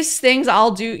if these things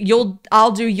you'll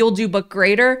do, but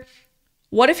greater?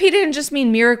 What if he didn't just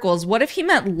mean miracles? What if he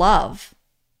meant love?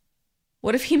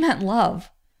 What if he meant love?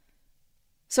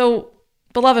 So,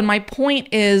 beloved, my point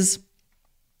is,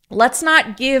 let's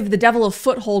not give the devil a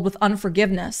foothold with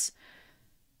unforgiveness.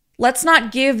 Let's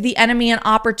not give the enemy an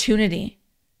opportunity.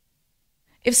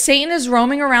 If Satan is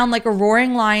roaming around like a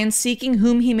roaring lion seeking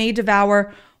whom he may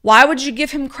devour, why would you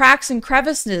give him cracks and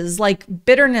crevices like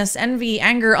bitterness, envy,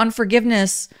 anger,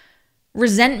 unforgiveness,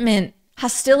 resentment,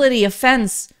 hostility,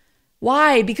 offense?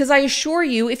 Why? Because I assure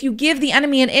you, if you give the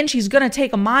enemy an inch, he's going to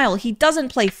take a mile. He doesn't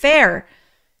play fair.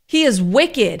 He is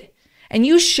wicked. And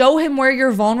you show him where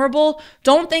you're vulnerable,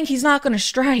 don't think he's not going to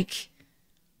strike.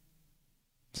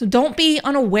 So don't be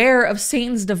unaware of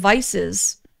Satan's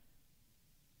devices.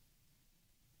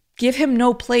 Give him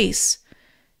no place.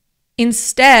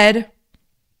 Instead,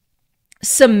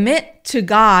 submit to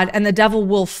God and the devil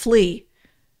will flee.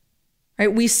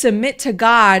 Right? We submit to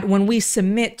God when we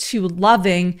submit to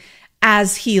loving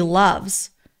as he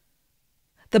loves.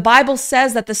 The Bible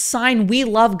says that the sign we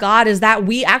love God is that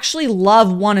we actually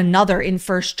love one another in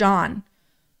 1 John.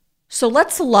 So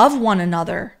let's love one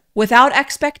another without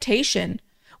expectation,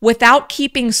 without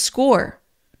keeping score,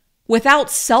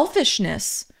 without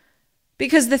selfishness.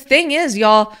 Because the thing is,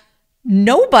 y'all,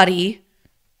 nobody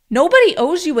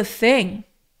owes you a thing.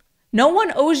 No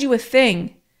one owes you a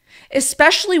thing,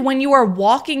 especially when you are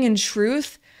walking in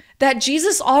truth that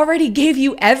Jesus already gave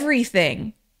you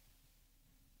everything.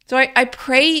 So I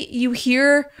pray you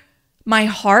hear my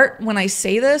heart when I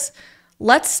say this.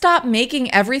 Let's stop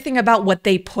making everything about what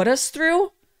they put us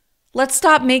through. Let's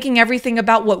stop making everything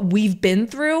about what we've been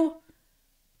through.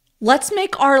 Let's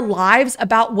make our lives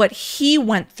about what he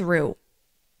went through.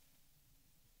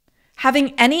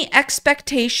 Having any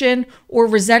expectation or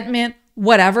resentment,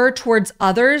 whatever, towards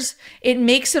others, it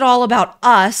makes it all about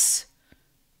us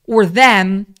or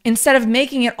them instead of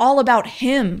making it all about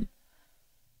him.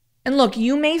 And look,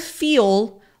 you may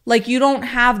feel like you don't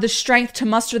have the strength to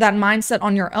muster that mindset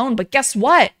on your own, but guess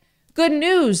what? Good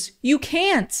news, you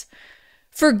can't.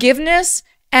 Forgiveness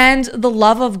and the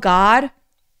love of God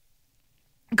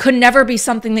could never be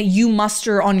something that you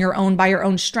muster on your own by your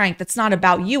own strength. It's not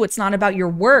about you. It's not about your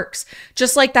works.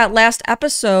 Just like that last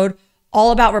episode,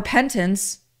 all about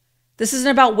repentance. This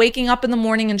isn't about waking up in the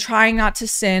morning and trying not to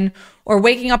sin or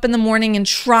waking up in the morning and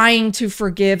trying to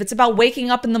forgive. It's about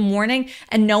waking up in the morning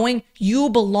and knowing you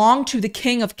belong to the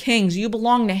King of Kings. You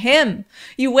belong to him.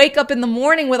 You wake up in the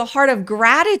morning with a heart of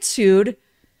gratitude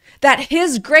that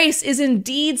his grace is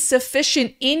indeed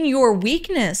sufficient in your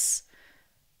weakness.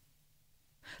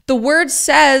 The word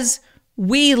says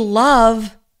we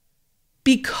love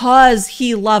because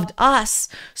he loved us.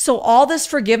 So all this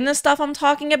forgiveness stuff I'm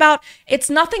talking about,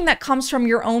 it's nothing that comes from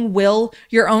your own will,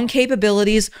 your own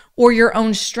capabilities, or your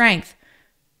own strength.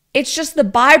 It's just the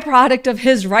byproduct of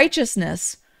his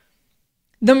righteousness.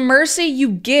 The mercy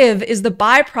you give is the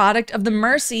byproduct of the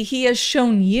mercy he has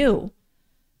shown you.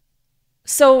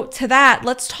 So to that,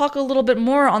 let's talk a little bit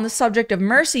more on the subject of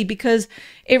mercy because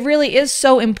it really is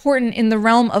so important in the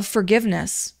realm of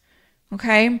forgiveness.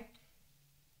 Okay?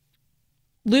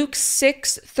 Luke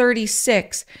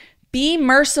 6:36, be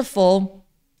merciful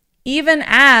even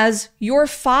as your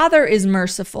Father is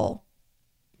merciful.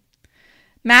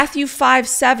 Matthew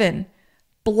 5:7,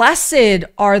 blessed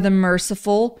are the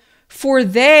merciful, for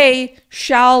they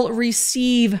shall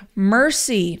receive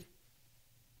mercy.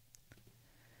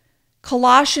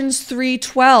 Colossians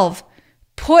 3:12,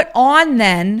 put on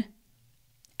then,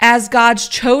 as God's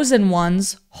chosen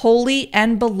ones, holy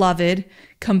and beloved,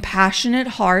 compassionate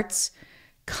hearts,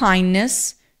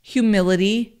 kindness,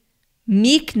 humility,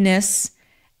 meekness,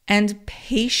 and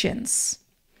patience.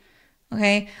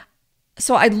 Okay,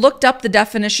 so I looked up the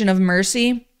definition of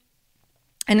mercy,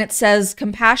 and it says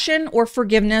compassion or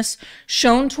forgiveness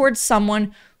shown towards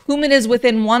someone whom it is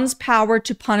within one's power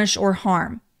to punish or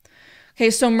harm. Okay,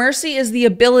 so mercy is the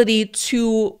ability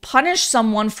to punish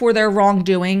someone for their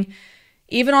wrongdoing,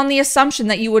 even on the assumption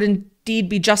that you would indeed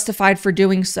be justified for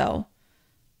doing so.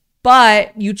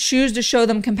 But you choose to show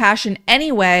them compassion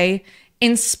anyway,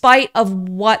 in spite of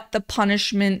the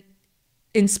punishment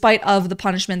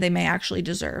they may actually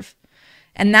deserve.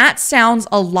 And that sounds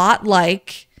a lot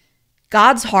like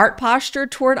God's heart posture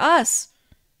toward us.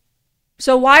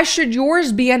 So why should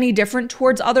yours be any different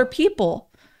towards other people?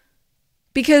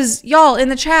 Because y'all in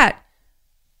the chat,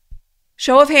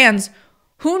 show of hands,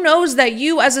 who knows that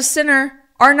you as a sinner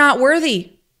are not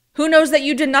worthy? Who knows that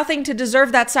you did nothing to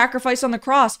deserve that sacrifice on the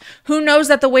cross? Who knows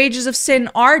that the wages of sin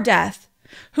are death?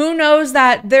 Who knows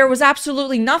that there was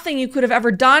absolutely nothing you could have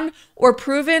ever done or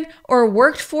proven or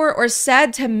worked for or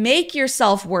said to make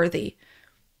yourself worthy?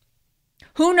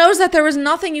 Who knows that there was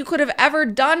nothing you could have ever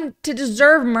done to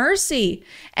deserve mercy?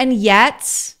 And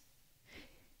yet,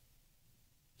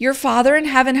 your Father in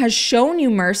heaven has shown you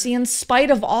mercy in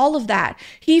spite of all of that.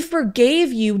 He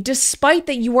forgave you despite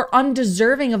that you were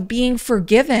undeserving of being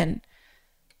forgiven.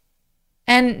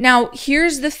 And now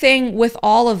here's the thing with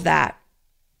all of that.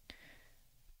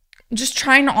 Just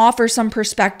trying to offer some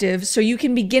perspective so you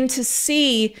can begin to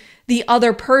see the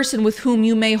other person with whom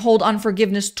you may hold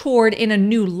unforgiveness toward in a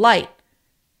new light,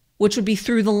 which would be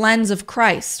through the lens of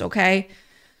Christ, okay?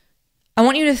 I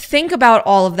want you to think about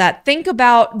all of that. Think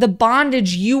about the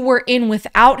bondage you were in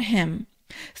without him.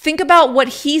 Think about what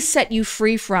he set you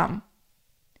free from.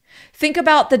 Think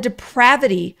about the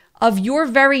depravity of your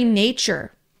very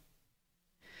nature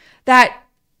that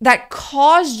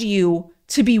caused you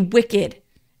to be wicked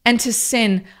and to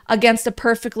sin against a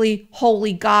perfectly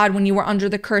holy God when you were under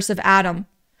the curse of Adam.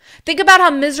 Think about how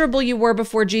miserable you were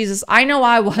before Jesus. I know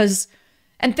I was.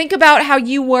 And think about how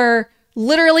you were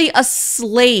literally a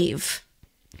slave.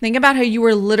 Think about how you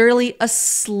were literally a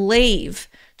slave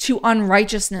to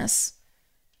unrighteousness.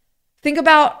 Think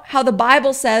about how the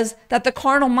Bible says that the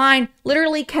carnal mind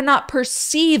literally cannot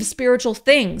perceive spiritual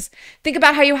things. Think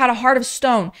about how you had a heart of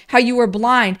stone, how you were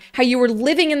blind, how you were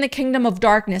living in the kingdom of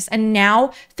darkness. And now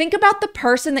think about the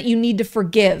person that you need to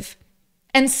forgive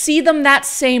and see them that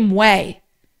same way.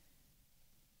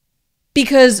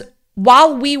 Because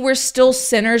while we were still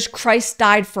sinners, Christ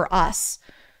died for us.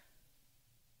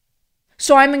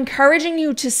 So I'm encouraging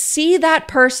you to see that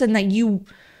person that you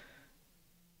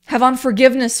have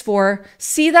unforgiveness for,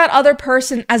 see that other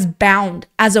person as bound,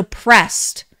 as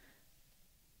oppressed,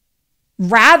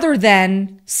 rather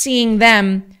than seeing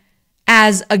them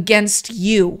as against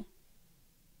you.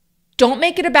 Don't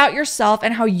make it about yourself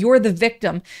and how you're the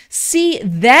victim. See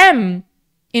them,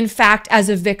 in fact, as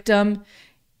a victim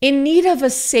in need of a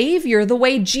savior, the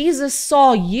way Jesus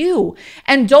saw you.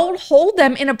 And don't hold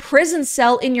them in a prison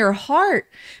cell in your heart,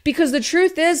 because the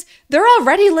truth is they're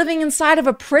already living inside of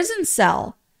a prison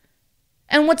cell.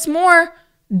 And what's more,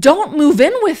 don't move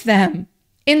in with them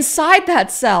inside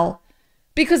that cell,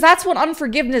 because that's what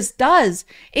unforgiveness does.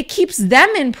 It keeps them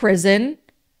in prison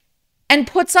and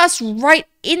puts us right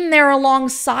in there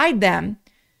alongside them,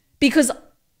 because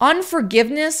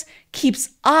unforgiveness keeps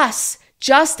us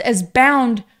just as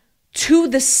bound to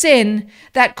the sin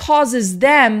that causes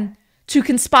them to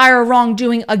conspire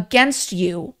wrongdoing against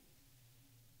you,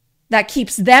 that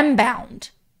keeps them bound.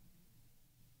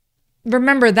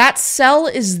 Remember, that cell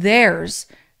is theirs,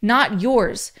 not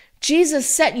yours. Jesus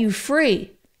set you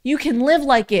free. You can live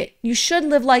like it. You should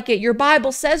live like it. Your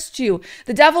Bible says to.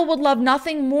 The devil would love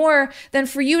nothing more than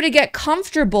for you to get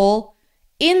comfortable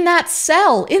in that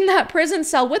cell, in that prison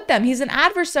cell with them. He's an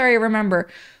adversary, remember.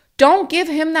 Don't give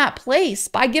him that place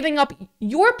by giving up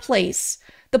your place,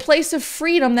 the place of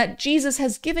freedom that Jesus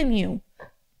has given you.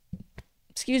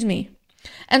 Excuse me.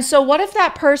 And so what if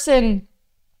the person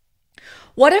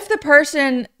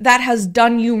that has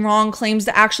done you wrong claims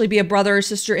to actually be a brother or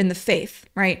sister in the faith,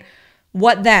 right?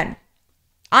 What then?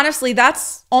 Honestly,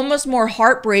 that's almost more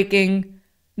heartbreaking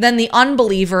than the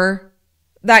unbeliever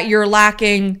that you're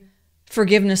lacking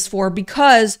forgiveness for,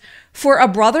 because for a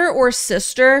brother or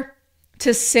sister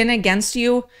to sin against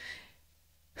you,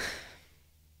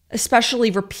 especially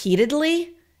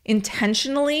repeatedly,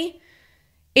 intentionally,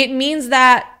 it means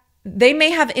that they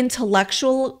may have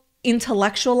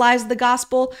intellectualized the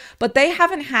gospel, but they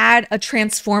haven't had a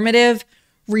transformative,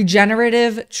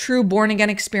 regenerative, true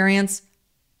born-again experience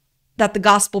that the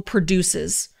gospel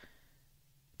produces.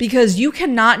 because you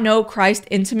cannot know Christ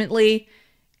intimately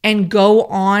and go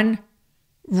on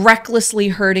recklessly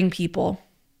hurting people,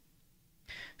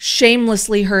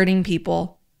 shamelessly hurting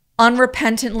people,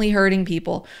 unrepentantly hurting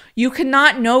people. You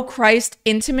cannot know Christ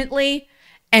intimately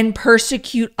and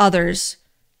persecute others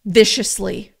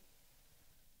viciously.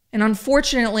 And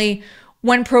unfortunately,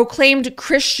 when proclaimed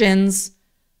Christians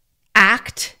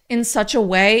act in such a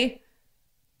way,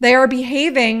 they are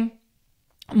behaving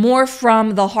more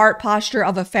from the heart posture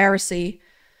of a Pharisee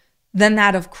than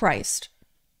that of Christ.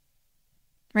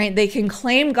 Right? They can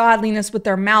claim godliness with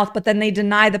their mouth, but then they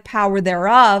deny the power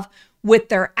thereof with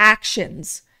their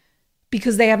actions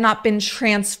because they have not been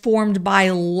transformed by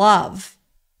love.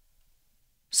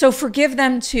 So forgive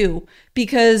them too,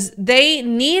 because they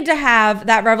need to have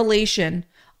that revelation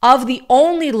of the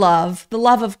only love, the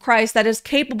love of Christ, that is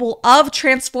capable of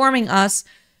transforming us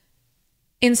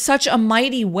in such a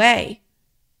mighty way.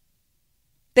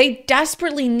 They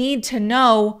desperately need to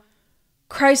know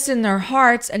Christ in their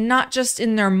hearts and not just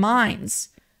in their minds.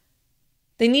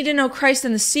 They need to know Christ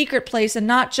in the secret place and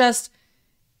not just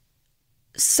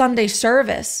Sunday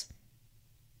service.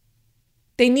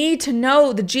 They need to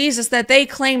know the Jesus that they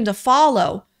claim to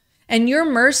follow. And your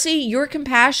mercy, your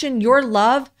compassion, your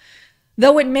love,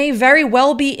 though it may very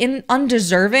well be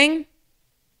undeserving,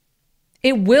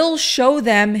 it will show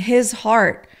them his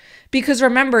heart. Because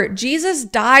remember, Jesus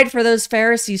died for those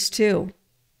Pharisees too.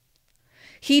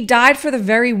 He died for the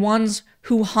very ones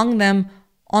who hung them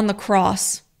on the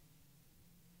cross.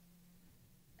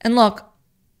 And look,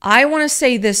 I want to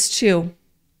say this too.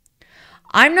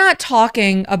 I'm not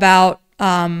talking about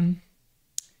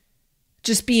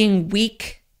just being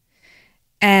weak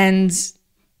and,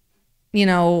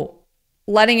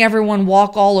 letting everyone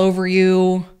walk all over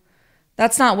you.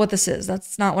 That's not what this is.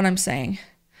 That's not what I'm saying.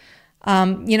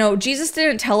 Jesus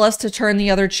didn't tell us to turn the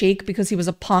other cheek because he was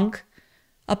a punk.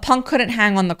 A punk couldn't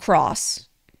hang on the cross,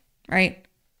 right?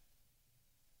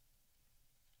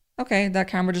 Okay, that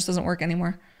camera just doesn't work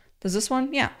anymore. Does this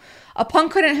one? Yeah. A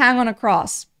punk couldn't hang on a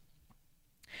cross.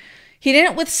 He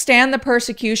didn't withstand the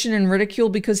persecution and ridicule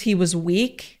because he was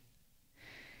weak.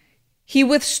 He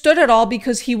withstood it all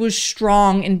because he was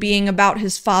strong in being about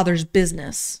his Father's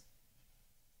business.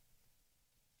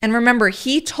 And remember,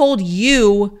 he told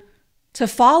you to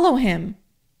follow him.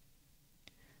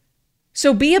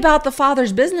 So be about the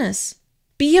Father's business.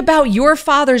 Be about your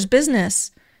Father's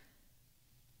business.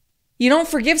 You don't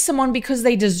forgive someone because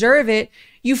they deserve it.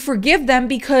 You forgive them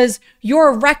because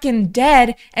you're reckoned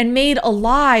dead and made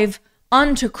alive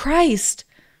unto Christ.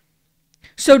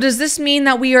 So does this mean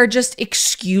that we are just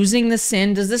excusing the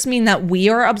sin? Does this mean that we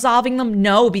are absolving them?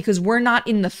 No, because we're not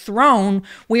in the throne.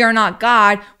 We are not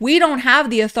God. We don't have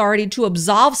the authority to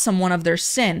absolve someone of their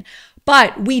sin.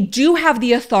 But we do have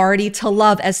the authority to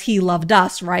love as he loved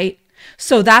us, right?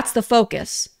 So that's the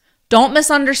focus. Don't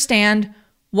misunderstand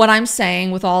what I'm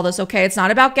saying with all this, okay? It's not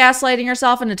about gaslighting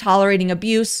yourself into tolerating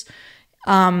abuse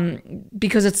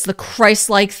because it's the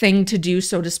Christ-like thing to do,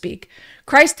 so to speak.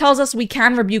 Christ tells us we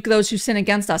can rebuke those who sin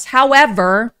against us.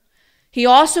 However, he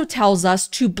also tells us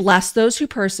to bless those who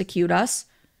persecute us,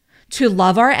 to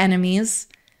love our enemies,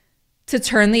 to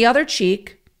turn the other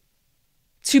cheek,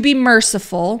 to be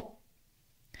merciful.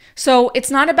 So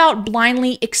it's not about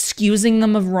blindly excusing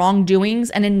them of wrongdoings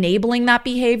and enabling that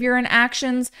behavior and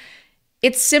actions.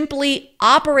 It's simply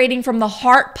operating from the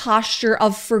heart posture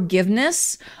of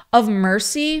forgiveness, of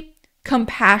mercy,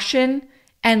 compassion,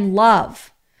 and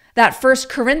love. That 1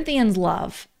 Corinthians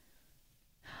love.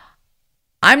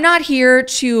 I'm not here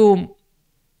to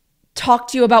talk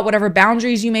to you about whatever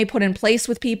boundaries you may put in place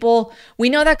with people. We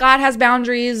know that God has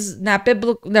boundaries, that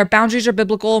their boundaries are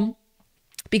biblical,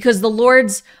 because the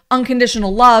Lord's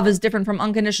unconditional love is different from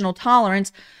unconditional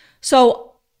tolerance.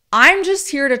 So I'm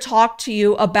just here to talk to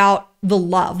you about the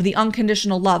love, the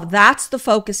unconditional love. That's the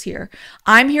focus here.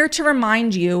 I'm here to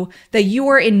remind you that you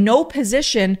are in no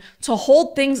position to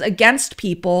hold things against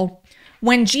people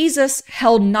when Jesus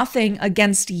held nothing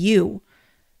against you.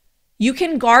 You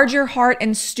can guard your heart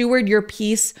and steward your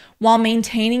peace while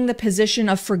maintaining the position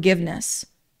of forgiveness.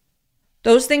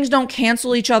 Those things don't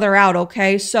cancel each other out,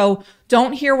 okay? So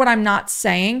don't hear what I'm not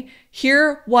saying.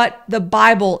 Hear what the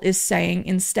Bible is saying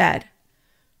instead.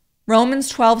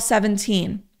 Romans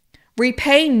 12:17.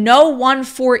 Repay no one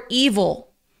for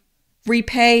evil.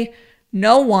 Repay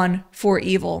no one for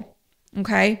evil,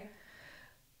 okay?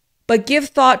 But give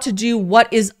thought to do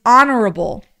what is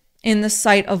honorable in the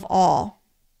sight of all.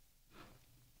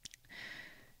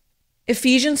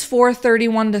 Ephesians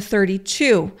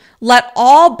 4:31-32. Let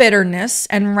all bitterness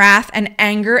and wrath and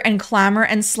anger and clamor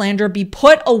and slander be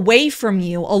put away from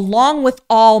you, along with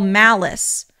all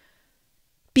malice.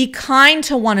 Be kind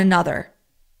to one another,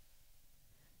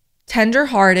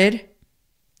 tender-hearted,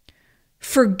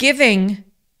 forgiving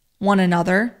one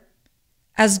another,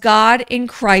 as God in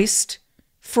Christ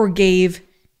forgave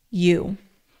you.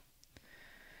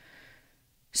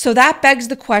 So that begs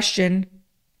the question,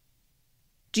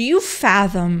 do you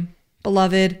fathom,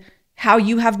 beloved, how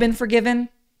you have been forgiven?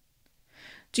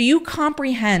 Do you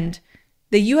comprehend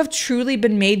that you have truly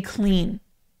been made clean,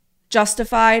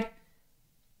 justified,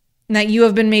 and that you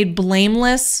have been made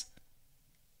blameless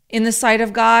in the sight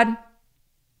of God?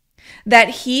 That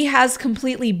He has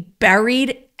completely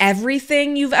buried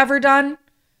everything you've ever done?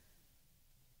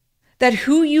 That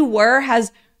who you were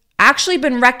has actually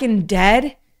been reckoned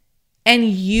dead, and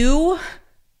you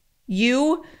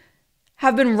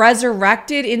have been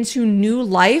resurrected into new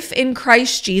life in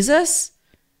Christ Jesus?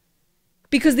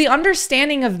 Because the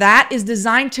understanding of that is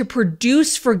designed to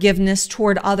produce forgiveness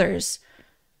toward others.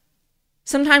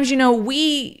 Sometimes,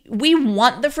 we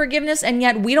want the forgiveness, and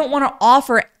yet we don't want to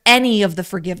offer any of the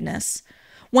forgiveness,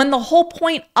 when the whole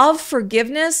point of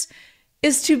forgiveness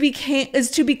is to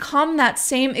become that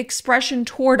same expression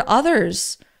toward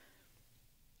others.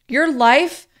 Your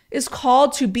life is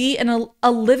called to be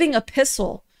a living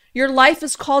epistle. Your life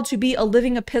is called to be a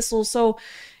living epistle. So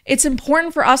it's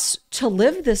important for us to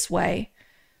live this way.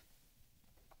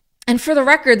 And for the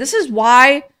record, this is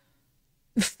why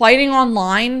fighting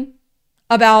online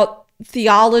about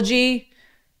theology,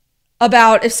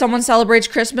 about if someone celebrates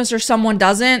Christmas or someone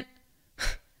doesn't,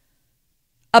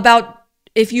 about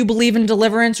if you believe in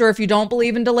deliverance or if you don't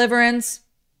believe in deliverance,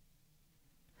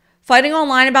 fighting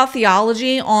online about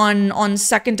theology on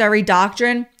secondary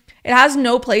doctrine, it has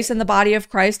no place in the body of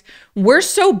Christ. We're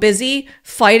so busy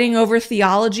fighting over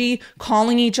theology,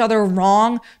 calling each other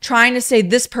wrong, trying to say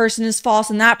this person is false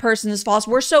and that person is false.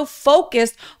 We're so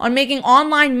focused on making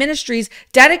online ministries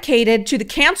dedicated to the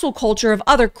cancel culture of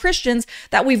other Christians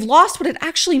that we've lost what it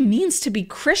actually means to be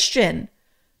Christian,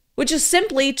 which is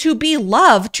simply to be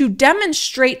loved, to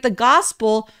demonstrate the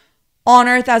gospel on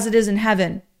earth as it is in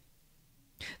heaven.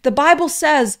 The Bible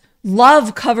says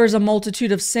love covers a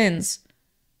multitude of sins,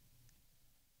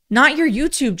 not your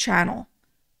YouTube channel.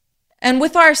 And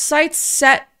with our sights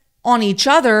set on each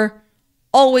other,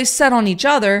 always set on each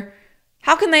other,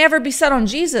 how can they ever be set on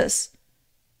Jesus?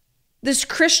 This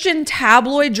Christian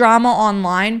tabloid drama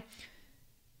online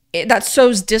that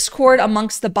sows discord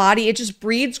amongst the body, it just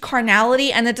breeds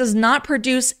carnality, and it does not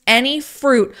produce any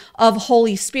fruit of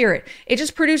Holy Spirit. It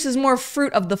just produces more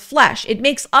fruit of the flesh. It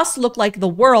makes us look like the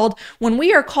world when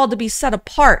we are called to be set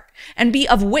apart and be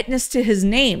of witness to His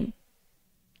name.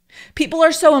 People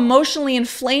are so emotionally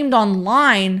inflamed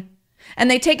online,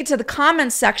 and they take it to the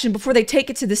comments section before they take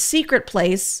it to the secret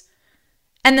place,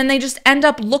 and then they just end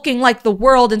up looking like the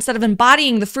world instead of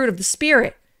embodying the fruit of the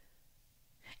Spirit.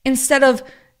 Instead of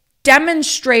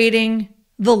demonstrating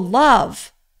the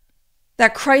love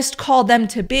that Christ called them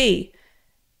to be.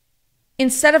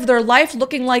 Instead of their life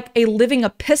looking like a living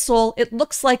epistle, it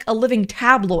looks like a living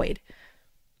tabloid.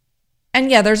 And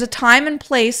yeah, there's a time and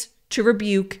place to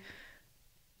rebuke,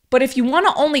 but if you want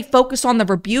to only focus on the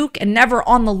rebuke and never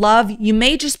on the love, you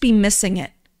may just be missing it.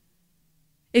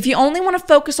 If you only want to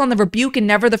focus on the rebuke and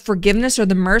never the forgiveness or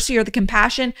the mercy or the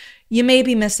compassion, you may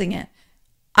be missing it.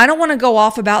 I don't want to go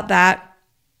off about that.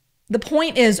 The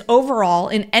point is, overall,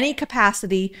 in any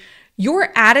capacity,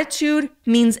 your attitude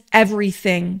means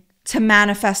everything to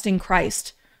manifesting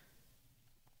Christ.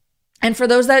 And for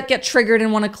those that get triggered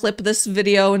and want to clip this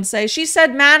video and say, she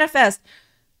said manifest,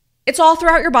 it's all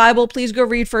throughout your Bible. Please go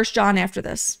read 1 John after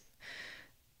this.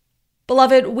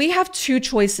 Beloved, we have two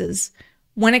choices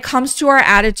when it comes to our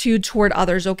attitude toward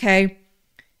others, okay?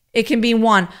 It can be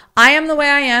one, I am the way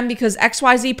I am because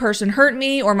XYZ person hurt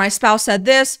me, or my spouse said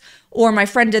this, or my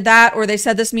friend did that, or they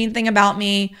said this mean thing about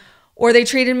me, or they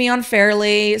treated me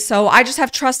unfairly. So I just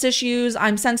have trust issues.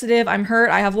 I'm sensitive. I'm hurt.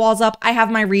 I have walls up. I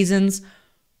have my reasons.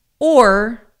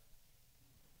 Or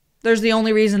there's the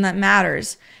only reason that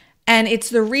matters. And it's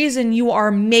the reason you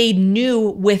are made new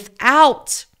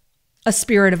without a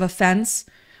spirit of offense,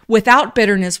 without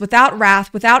bitterness, without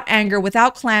wrath, without anger,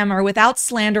 without clamor, without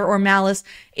slander or malice,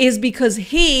 is because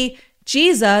He,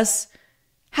 Jesus,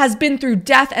 has been through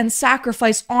death and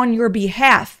sacrifice on your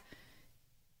behalf.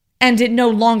 And it no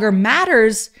longer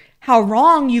matters how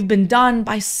wrong you've been done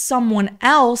by someone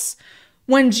else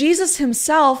when Jesus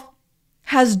Himself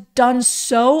has done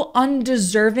so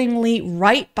undeservingly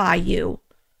right by you.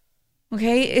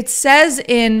 Okay, it says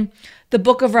in the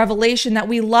book of Revelation that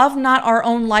we love not our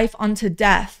own life unto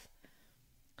death.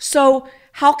 So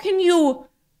how can you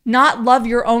not love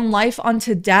your own life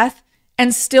unto death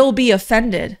and still be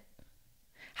offended?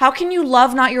 How can you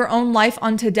love not your own life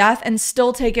unto death and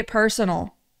still take it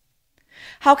personal?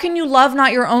 How can you love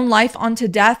not your own life unto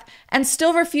death and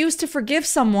still refuse to forgive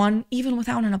someone even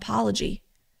without an apology?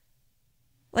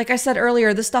 Like I said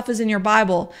earlier, this stuff is in your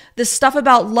Bible. This stuff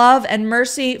about love and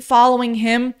mercy, following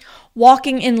him,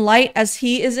 walking in light as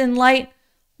he is in light,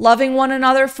 loving one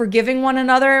another, forgiving one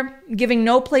another, giving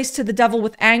no place to the devil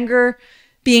with anger,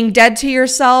 being dead to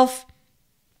yourself,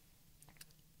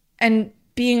 and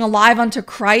being alive unto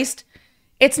Christ.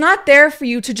 It's not there for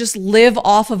you to just live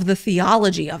off of the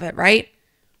theology of it, right?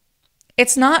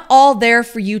 It's not all there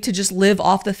for you to just live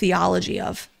off the theology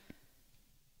of.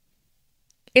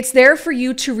 It's there for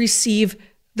you to receive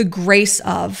the grace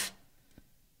of.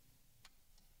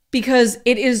 Because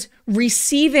it is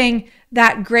receiving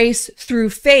that grace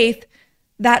through faith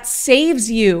that saves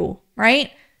you,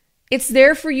 right? It's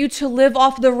there for you to live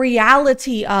off the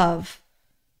reality of.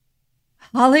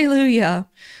 Hallelujah.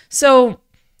 So,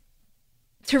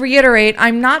 to reiterate,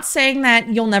 I'm not saying that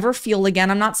you'll never feel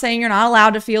again. I'm not saying you're not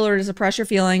allowed to feel or to suppress your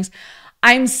feelings.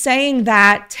 I'm saying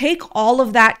that take all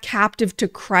of that captive to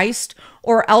Christ,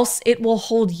 or else it will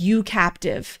hold you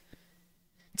captive.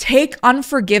 Take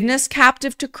unforgiveness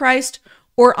captive to Christ,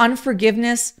 or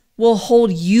unforgiveness will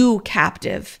hold you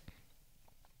captive.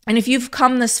 And if you've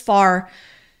come this far,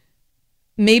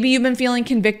 maybe you've been feeling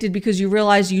convicted because you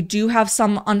realize you do have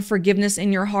some unforgiveness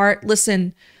in your heart.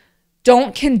 Listen,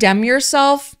 don't condemn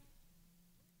yourself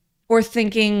or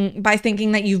thinking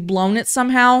that you've blown it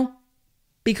somehow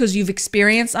because you've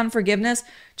experienced unforgiveness.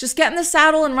 Just get in the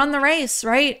saddle and run the race,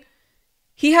 right?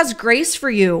 He has grace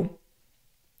for you.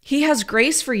 He has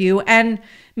grace for you. And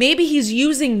maybe he's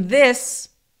using this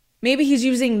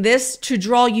to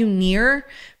draw you near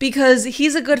because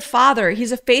he's a good father.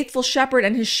 He's a faithful shepherd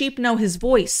and his sheep know his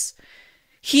voice.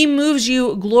 He moves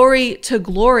you glory to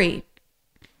glory.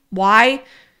 Why?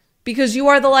 Because you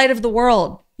are the light of the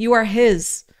world. You are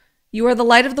his. You are the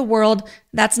light of the world.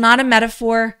 That's not a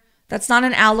metaphor. That's not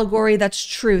an allegory. That's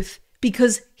truth.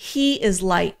 Because he is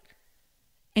light.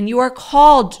 And you are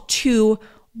called to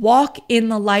walk in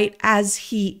the light as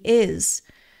he is.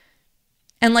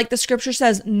 And like the scripture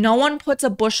says, no one puts a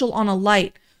bushel on a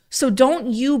light. So don't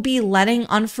you be letting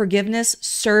unforgiveness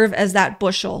serve as that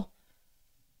bushel.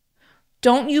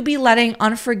 Don't you be letting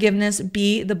unforgiveness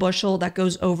be the bushel that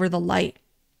goes over the light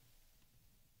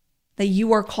that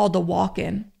you are called to walk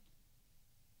in.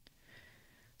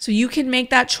 So you can make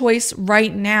that choice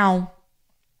right now.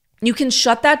 You can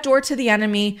shut that door to the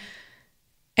enemy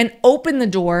and open the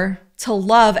door to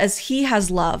love as he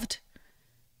has loved,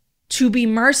 to be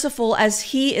merciful as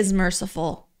he is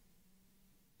merciful.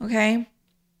 Okay?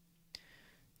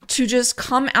 To just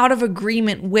come out of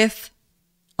agreement with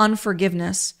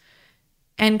unforgiveness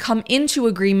and come into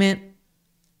agreement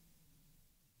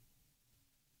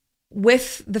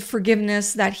with the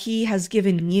forgiveness that he has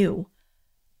given you,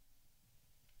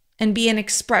 and be an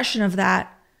expression of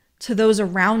that to those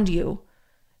around you.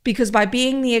 Because by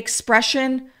being the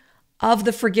expression of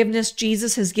the forgiveness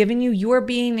Jesus has given you, you are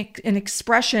being an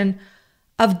expression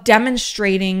of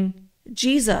demonstrating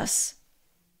Jesus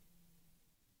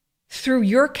through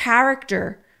your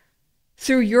character,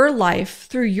 through your life,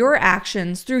 through your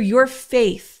actions, through your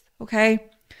faith, okay?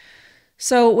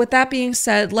 So with that being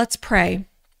said, let's pray.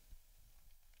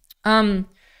 I'm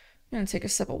going to take a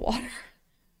sip of water.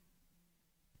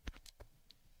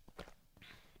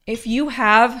 If you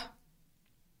have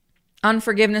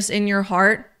unforgiveness in your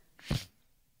heart,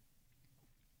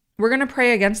 we're going to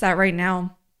pray against that right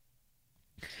now.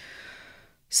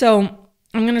 So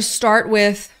I'm going to start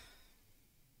with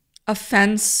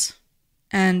offense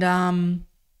and kind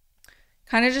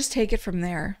of just take it from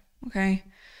there, okay?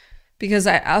 Because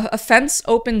offense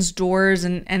opens doors,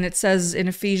 and it says in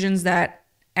Ephesians that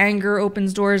anger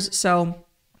opens doors. So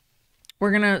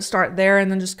we're going to start there and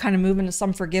then just kind of move into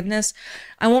some forgiveness.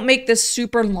 I won't make this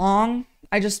super long.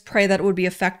 I just pray that it would be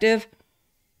effective.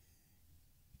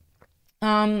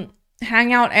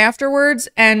 Hang out afterwards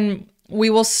and we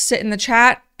will sit in the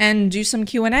chat and do some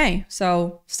Q&A.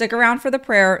 So stick around for the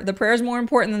prayer. The prayer is more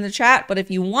important than the chat, but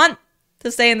if you want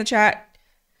to stay in the chat,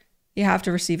 you have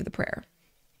to receive the prayer.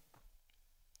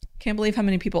 Can't believe how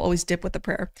many people always dip with the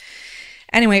prayer.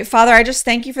 Anyway, Father, I just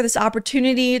thank you for this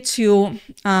opportunity to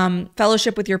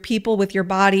fellowship with your people, with your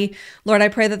body. Lord, I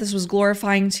pray that this was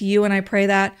glorifying to you, and I pray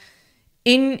that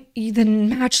in the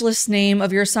matchless name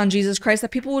of your Son, Jesus Christ,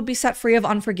 that people would be set free of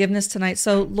unforgiveness tonight.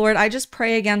 So, Lord, I just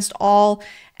pray against all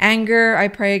anger. I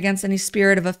pray against any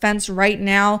spirit of offense right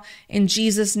now in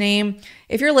Jesus' name.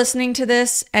 If you're listening to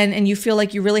this and you feel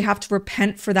like you really have to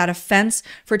repent for that offense,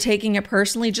 for taking it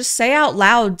personally, just say out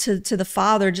loud to the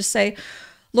Father, just say,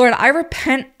 Lord, I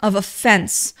repent of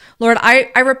offense. Lord,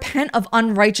 I repent of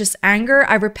unrighteous anger.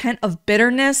 I repent of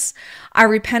bitterness. I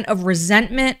repent of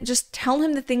resentment. Just tell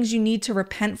him the things you need to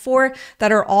repent for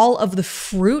that are all of the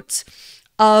fruit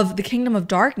of the kingdom of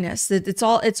darkness. Of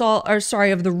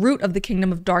the root of the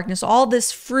kingdom of darkness. All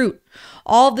this fruit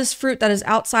that is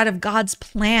outside of God's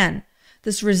plan,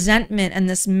 this resentment and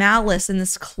this malice and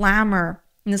this clamor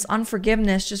and this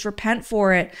unforgiveness, just repent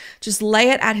for it. Just lay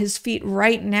it at his feet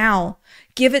right now.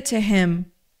 Give it to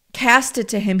him. Cast it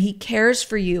to him. He cares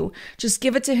for you. Just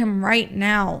give it to him right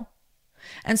now.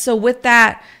 And so with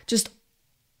that, just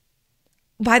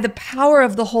by the power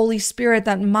of the Holy Spirit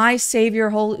that my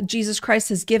Savior, Jesus Christ,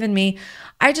 has given me,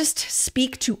 I just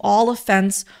speak to all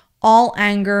offense, all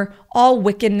anger, all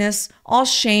wickedness, all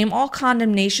shame, all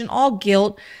condemnation, all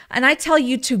guilt. And I tell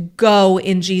you to go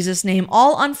in Jesus' name.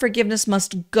 All unforgiveness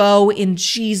must go in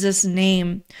Jesus'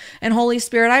 name. And Holy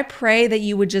Spirit, I pray that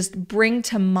you would just bring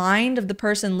to mind of the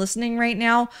person listening right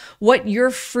now what your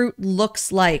fruit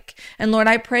looks like. And Lord,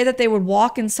 I pray that they would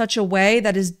walk in such a way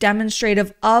that is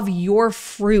demonstrative of your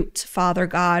fruit, Father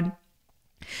God.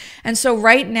 And so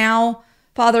right now,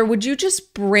 Father, would you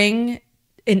just bring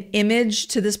an image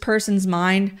to this person's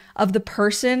mind of the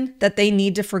person that they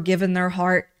need to forgive in their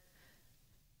heart?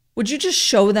 Would you just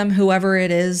show them, whoever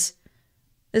it is,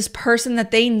 this person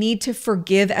that they need to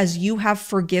forgive as you have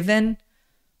forgiven?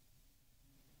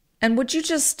 And would you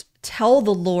just tell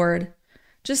the Lord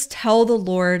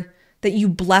that you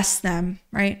bless them,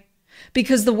 right?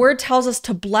 Because the word tells us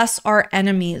to bless our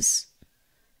enemies.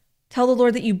 Tell the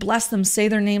Lord that you bless them. Say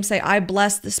their name. Say, I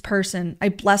bless this person. I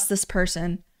bless this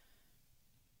person.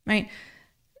 Right?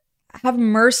 Have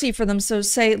mercy for them. So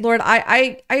say, Lord,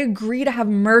 I agree to have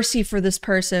mercy for this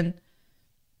person.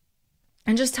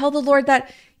 And just tell the Lord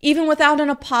that even without an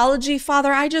apology,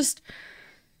 Father,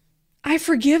 I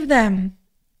forgive them.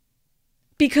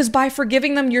 Because by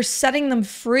forgiving them, you're setting them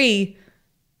free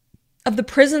of the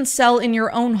prison cell in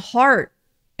your own heart.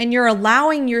 And you're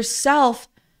allowing yourself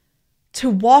to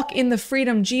walk in the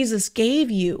freedom Jesus gave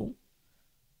you.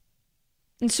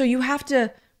 And so you have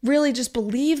to really just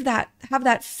believe that, have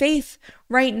that faith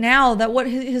right now that what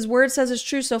his word says is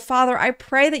true. So Father, I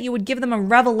pray that you would give them a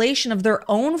revelation of their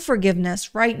own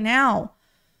forgiveness right now.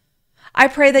 I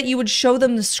pray that you would show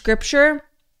them the scripture,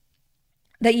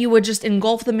 that you would just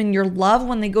engulf them in your love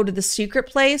when they go to the secret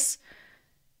place,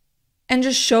 and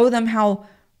just show them how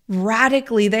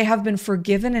radically they have been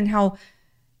forgiven and how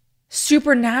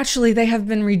supernaturally they have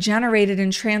been regenerated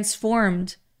and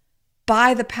transformed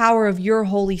by the power of your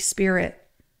Holy Spirit.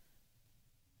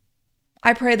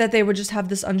 I pray that they would just have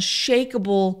this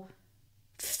unshakable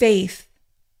faith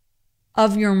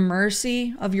of your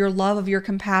mercy, of your love, of your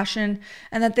compassion,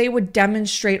 and that they would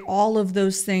demonstrate all of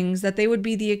those things, that they would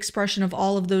be the expression of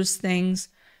all of those things,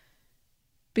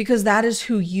 because that is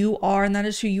who you are and that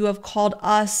is who you have called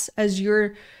us as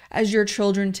your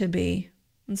children to be.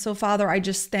 And so, Father, I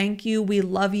just thank you. We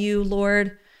love you,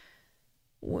 Lord.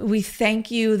 We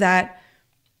thank you that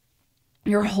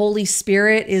your Holy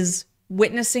Spirit is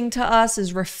witnessing to us,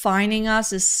 is refining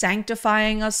us, is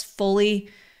sanctifying us fully.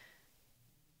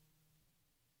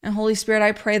 And Holy Spirit,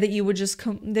 I pray that you would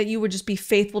just be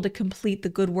faithful to complete the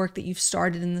good work that you've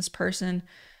started in this person.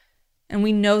 And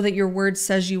we know that your word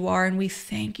says you are, and we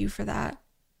thank you for that.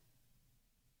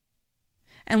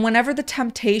 And whenever the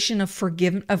temptation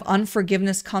of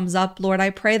unforgiveness comes up, Lord,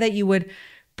 I pray that you would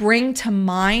bring to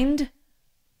mind,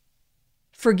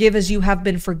 forgive as you have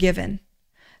been forgiven.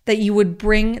 That you would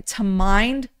bring to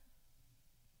mind,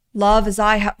 love as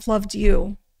I have loved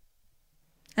you.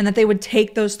 And that they would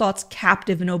take those thoughts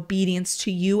captive in obedience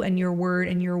to you and your word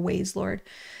and your ways, Lord.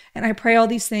 And I pray all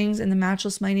these things in the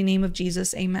matchless mighty name of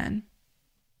Jesus. Amen.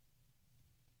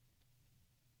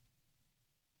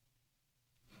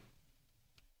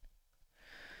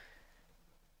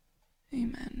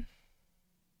 Amen.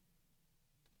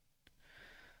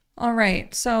 All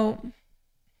right. So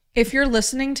if you're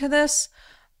listening to this,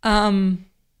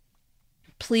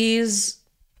 please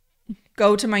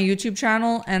go to my YouTube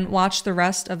channel and watch the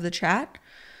rest of the chat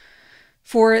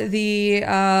for the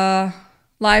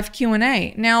live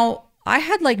Q&A. Now, I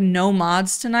had no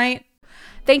mods tonight.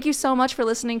 Thank you so much for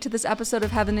listening to this episode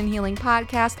of Heaven and Healing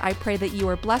Podcast. I pray that you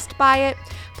are blessed by it.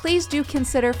 Please do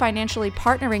consider financially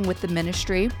partnering with the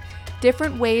ministry.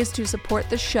 Different ways to support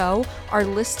the show are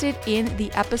listed in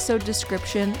the episode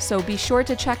description, so be sure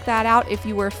to check that out. If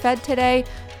you were fed today,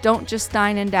 don't just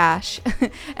dine and dash.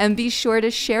 And be sure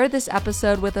to share this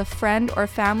episode with a friend or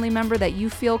family member that you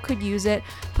feel could use it.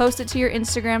 Post it to your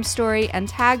Instagram story and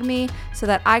tag me so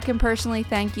that I can personally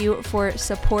thank you for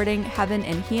supporting Heaven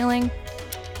and Healing.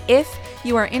 If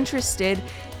you are interested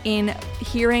in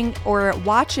hearing or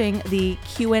watching the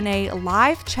Q&A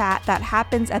live chat that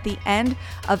happens at the end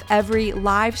of every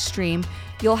live stream,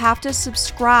 you'll have to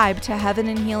subscribe to Heaven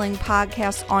and Healing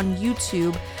Podcast on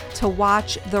YouTube to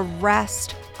watch the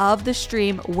rest of the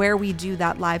stream where we do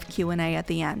that live Q&A at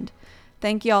the end.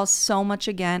 Thank you all so much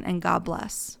again, and God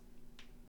bless.